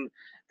lot of and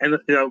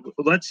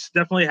let's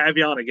definitely have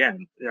you on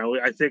again.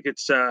 I think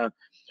it's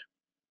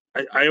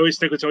I always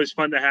think it's always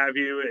fun to have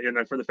you,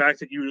 and for the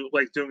fact that you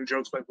like doing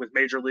jokes like with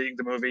Major League,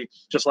 the movie,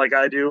 just like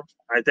I do,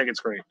 I think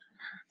it's great.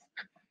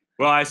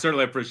 Well, I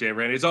certainly appreciate it,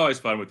 Randy. It's always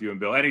fun with you and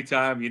Bill.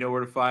 Anytime, you know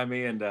where to find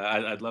me, and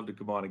I'd love to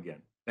come on again.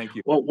 Thank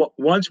you. Well,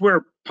 once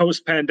we're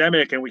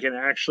post-pandemic and we can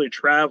actually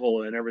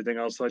travel and everything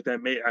else like that,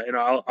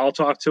 I'll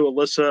talk to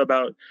Alyssa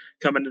about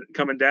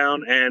coming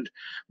down, and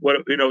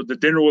the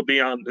dinner will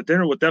be on. The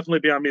dinner will definitely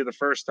be on me the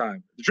first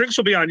time. The drinks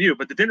will be on you,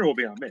 but the dinner will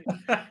be on me.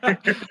 I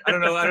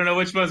don't know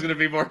which one's going to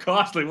be more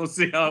costly. We'll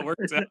see how it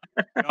works out.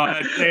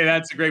 Hey,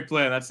 that's a great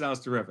plan. That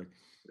sounds terrific.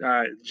 All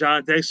right,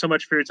 John, thanks so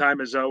much for your time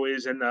as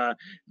always. And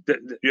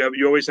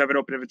you always have an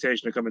open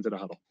invitation to come into the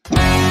huddle.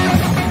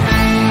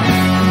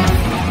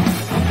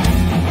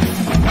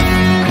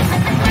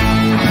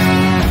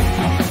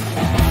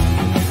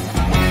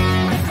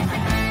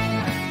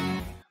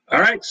 All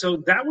right, so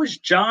that was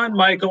John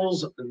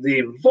Michaels,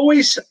 the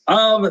voice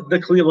of the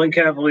Cleveland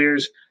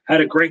Cavaliers.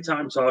 Had a great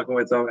time talking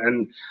with him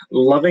and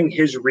loving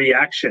his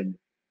reaction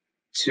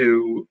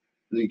to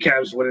the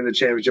Cavs winning the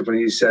championship when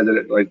he said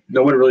that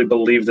no one really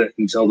believed it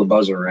until the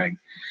buzzer rang,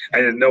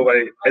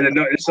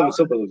 it's so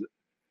simple.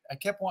 I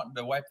kept wanting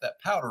to wipe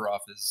that powder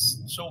off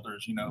his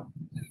shoulders,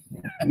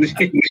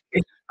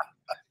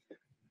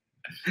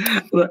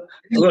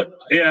 Look,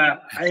 yeah,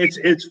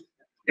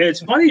 it's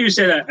funny you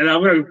say that, and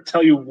I'm going to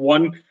tell you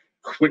one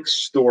quick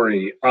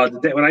story.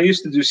 When I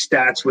used to do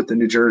stats with the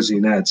New Jersey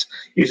Nets,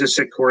 I used to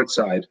sit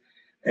courtside,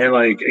 and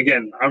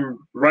again, I'm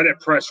right at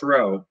press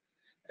row.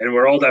 And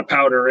where all that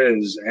powder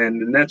is,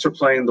 and the Nets are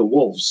playing the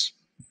Wolves,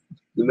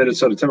 the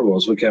Minnesota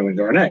Timberwolves with Kevin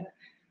Garnett.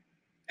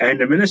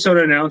 And the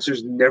Minnesota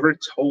announcers never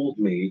told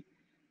me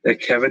that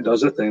Kevin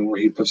does a thing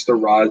where he puts the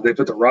rosin. They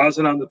put the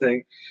rosin on the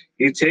thing.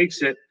 He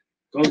takes it,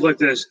 goes like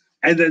this,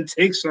 and then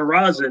takes the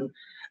rosin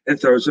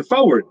and throws it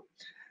forward.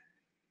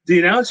 The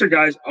announcer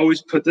guys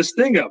always put this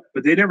thing up,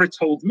 but they never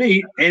told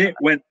me, and it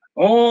went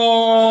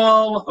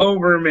all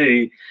over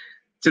me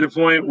to the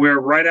point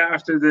where right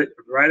after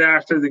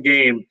the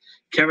game,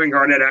 Kevin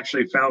Garnett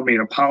actually found me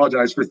and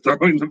apologized for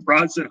throwing the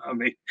rosin on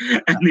me.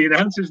 And the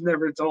announcers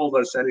never told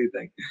us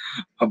anything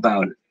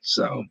about it.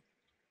 So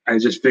I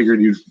just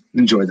figured you'd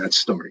enjoy that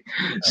story.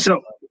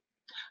 So,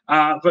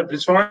 but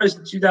as far as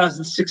the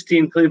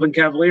 2016 Cleveland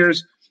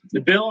Cavaliers,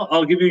 Bill,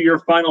 I'll give you your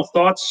final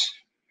thoughts.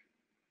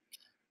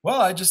 Well,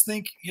 I just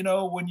think,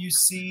 when you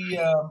see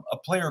a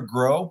player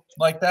grow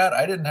like that,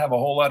 I didn't have a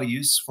whole lot of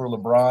use for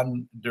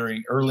LeBron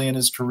early in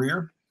his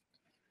career.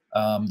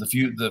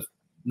 The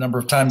number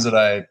of times that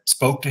I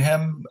spoke to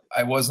him,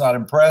 I was not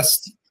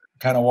impressed,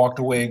 kind of walked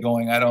away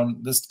going,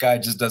 this guy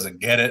just doesn't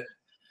get it.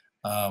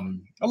 A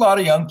lot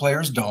of young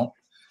players don't,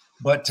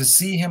 but to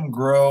see him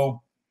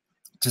grow,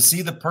 to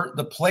see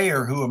the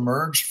player who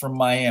emerged from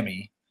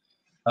Miami,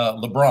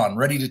 LeBron,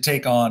 ready to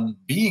take on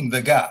being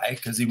the guy,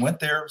 because he went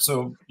there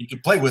so he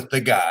could play with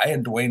the guy,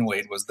 and Dwayne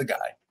Wade was the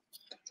guy.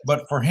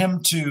 But for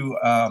him to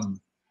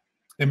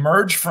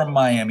emerge from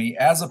Miami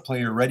as a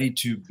player ready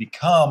to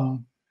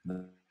become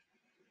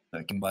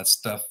that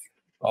stuff,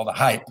 all the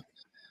hype.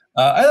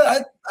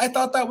 I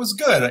thought that was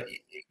good.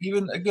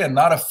 Even, again,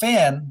 not a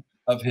fan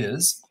of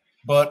his,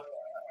 but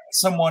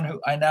someone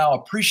who I now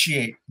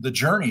appreciate the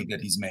journey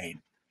that he's made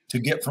to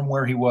get from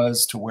where he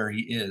was to where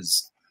he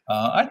is.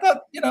 I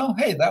thought,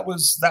 hey, that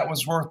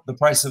was worth the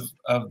price of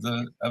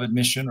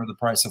admission, or the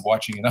price of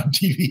watching it on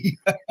TV.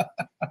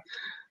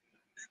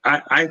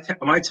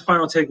 My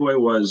final takeaway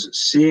was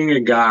seeing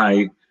a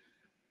guy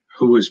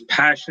who was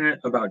passionate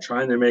about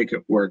trying to make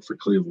it work for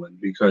Cleveland,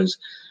 because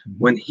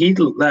when he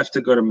left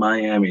to go to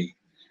Miami,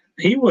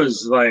 he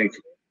was like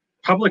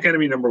public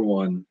enemy number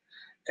one,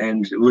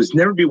 and was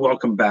never be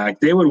welcomed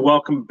back. They would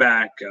welcome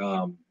back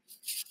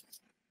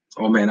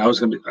Oh man, I was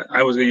gonna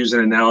use an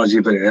analogy,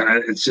 but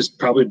it's just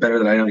probably better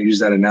that I don't use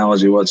that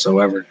analogy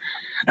whatsoever.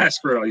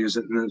 Screw it, I'll use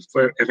it. And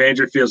if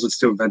Andrew feels it's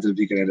too offensive,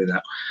 he can edit it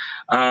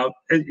out.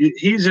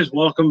 He's just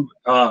welcomed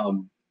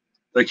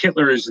like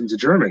Hitler is into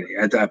Germany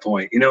at that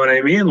point. You know what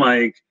I mean?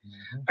 Like,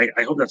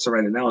 I hope that's the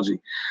right analogy.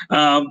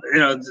 I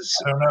don't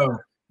know.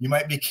 You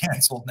might be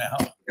canceled now.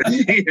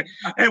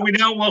 And we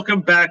now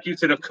welcome back you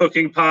to the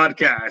cooking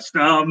podcast.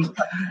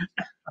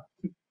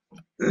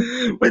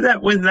 With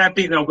that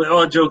being, with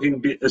all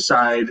joking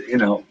aside,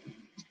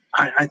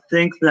 I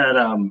think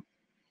that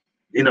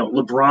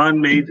LeBron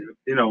made,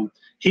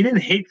 he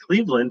didn't hate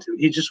Cleveland.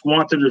 He just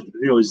wanted to,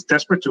 he was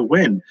desperate to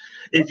win.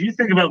 If you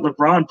think about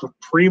LeBron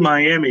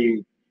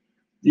pre-Miami,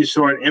 you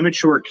saw an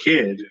immature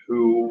kid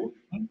who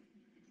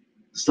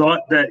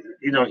thought that,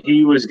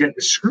 he was getting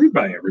screwed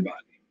by everybody.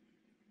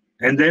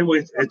 And then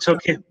it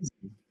took him.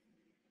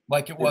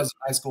 Like it was in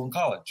high school and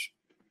college.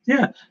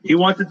 Yeah, he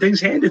wanted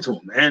things handed to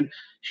him, and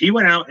he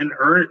went out and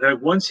earned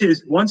once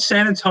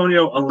San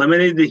Antonio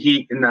eliminated the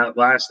Heat in that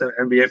last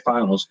NBA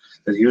Finals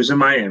that he was in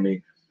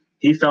Miami.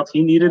 He felt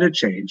he needed a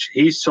change.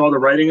 He saw the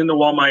writing in the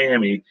wall,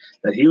 Miami,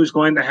 that he was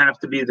going to have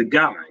to be the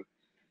guy,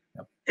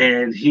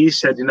 and he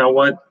said, "You know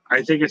what?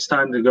 I think it's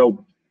time to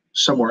go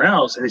somewhere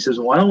else." And he says,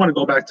 "Well, I don't want to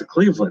go back to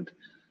Cleveland."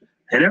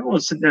 And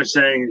everyone's sitting there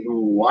saying,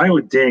 "Why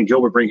would Dan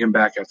Gilbert bring him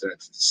back after that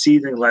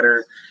seething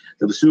letter?"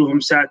 The two of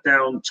them sat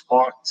down,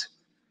 talked.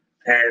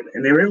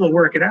 And they were able to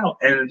work it out.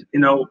 And,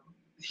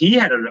 he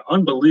had an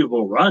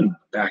unbelievable run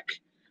back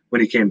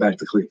when he came back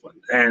to Cleveland.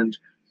 And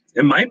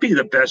it might be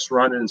the best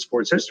run in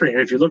sports history.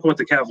 And if you look at what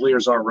the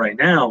Cavaliers are right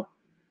now,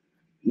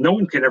 no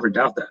one can ever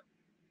doubt that.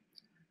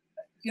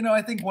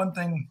 I think one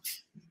thing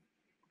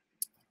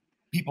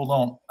people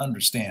don't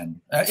understand,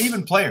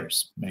 even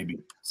players, maybe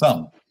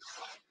some,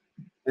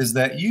 is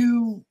that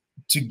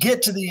to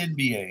get to the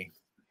NBA,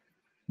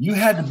 you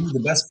had to be the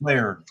best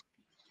player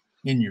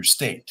in your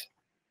state.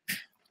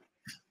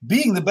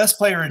 Being the best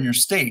player in your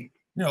state,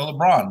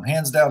 LeBron,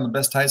 hands down the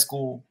best high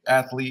school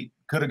athlete,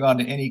 could have gone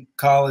to any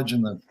college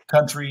in the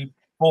country,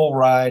 full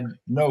ride,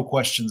 no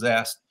questions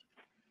asked.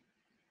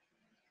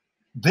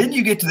 Then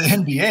you get to the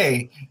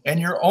NBA and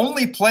you're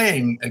only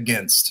playing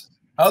against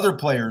other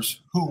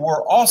players who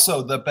were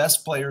also the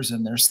best players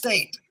in their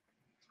state.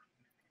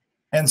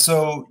 And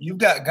so you've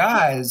got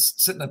guys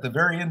sitting at the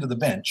very end of the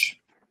bench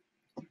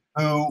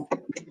who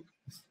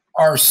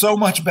are so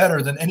much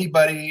better than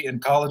anybody in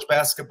college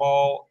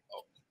basketball.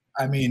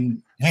 I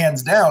mean,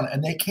 hands down,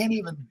 and they can't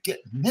even get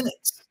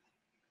minutes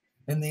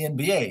in the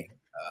NBA.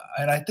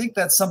 And I think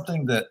that's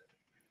something that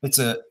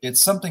it's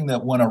something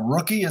that when a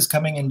rookie is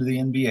coming into the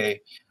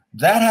NBA,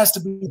 that has to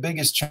be the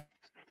biggest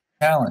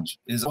challenge.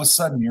 Is all of a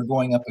sudden you're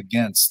going up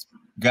against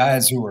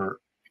guys who are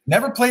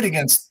never played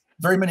against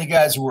very many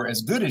guys who are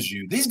as good as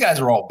you. These guys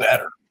are all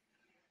better,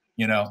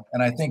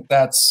 And I think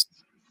that's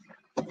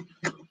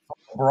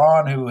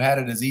LeBron, who had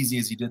it as easy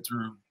as he did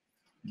through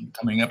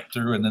coming up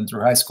through and then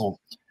through high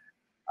school.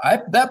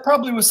 That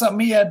probably was something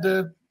he had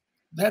to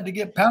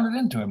get pounded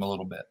into him a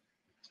little bit.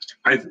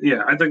 I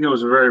think it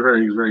was a very,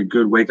 very, very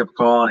good wake-up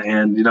call.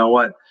 And you know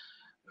what?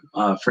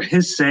 For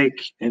his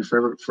sake and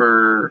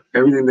for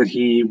everything that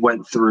he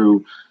went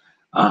through,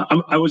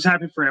 I was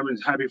happy for him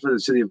and happy for the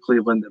city of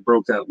Cleveland that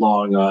broke that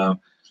long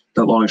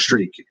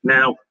streak.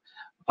 Now,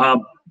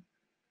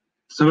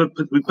 so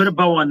we put a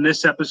bow on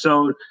this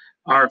episode.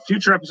 Our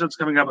future episodes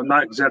coming up, I'm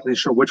not exactly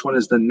sure which one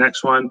is the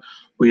next one.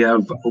 We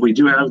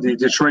do have the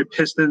Detroit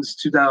Pistons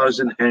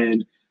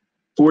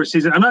 2004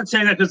 season. I'm not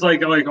saying that because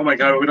like, oh my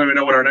God, we don't even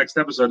know what our next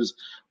episode is.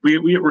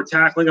 We're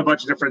tackling a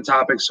bunch of different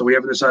topics, so we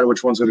haven't decided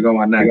which one's going to go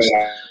on next.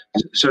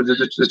 So the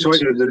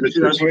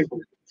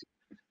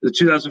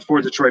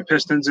 2004 Detroit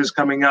Pistons is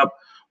coming up.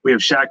 We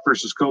have Shaq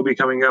versus Kobe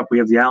coming up. We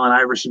have the Allen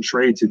Iverson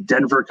trade to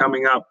Denver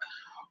coming up.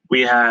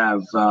 We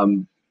have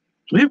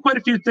quite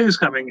a few things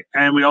coming,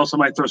 and we also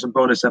might throw some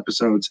bonus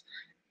episodes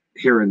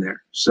here and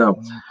there.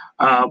 So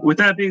with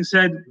that being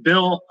said,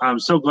 Bill, I'm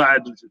so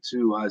glad to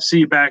see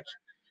you back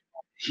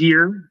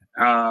here,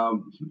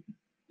 and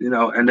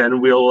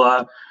then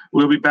we'll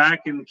be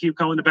back and keep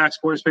coming to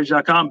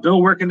backsportspage.com.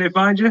 Bill, where can they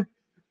find you?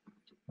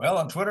 Well,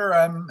 on Twitter,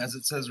 I'm, as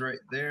it says right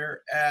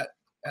there, at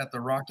the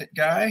Rocket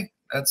Guy.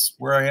 That's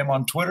where I am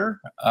on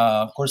Twitter.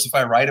 Of course, if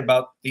I write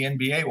about the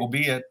NBA, it will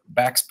be at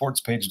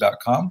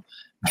backsportspage.com.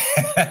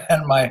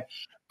 And my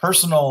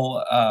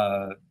personal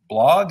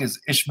blog is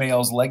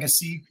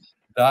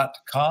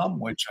ishmaelslegacy.com,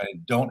 which I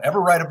don't ever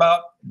write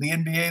about the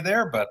NBA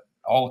there, but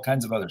all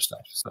kinds of other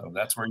stuff. So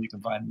that's where you can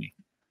find me.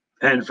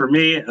 And for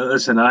me,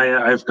 listen,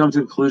 I've come to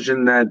the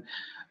conclusion that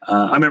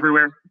I'm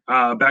everywhere.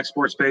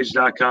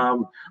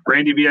 Backsportspage.com,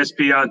 Randy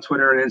BSP on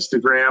Twitter and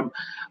Instagram.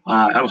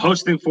 I'm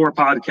hosting 4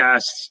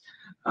 podcasts.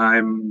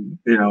 I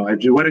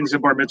do weddings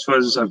and bar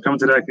mitzvahs. I've come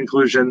to that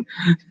conclusion.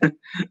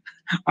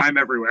 I'm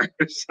everywhere.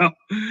 So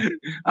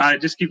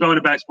just keep going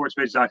to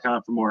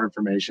backsportspage.com for more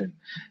information.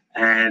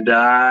 And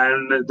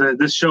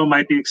this show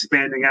might be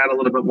expanding out a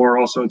little bit more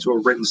also into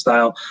a written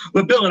style.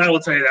 But Bill and I will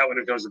tell you that when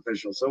it goes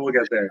official. So we'll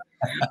get there.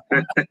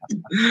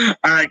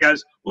 All right,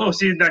 guys. We'll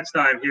see you next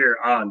time here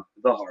on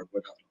the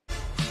Hardwood Huddle.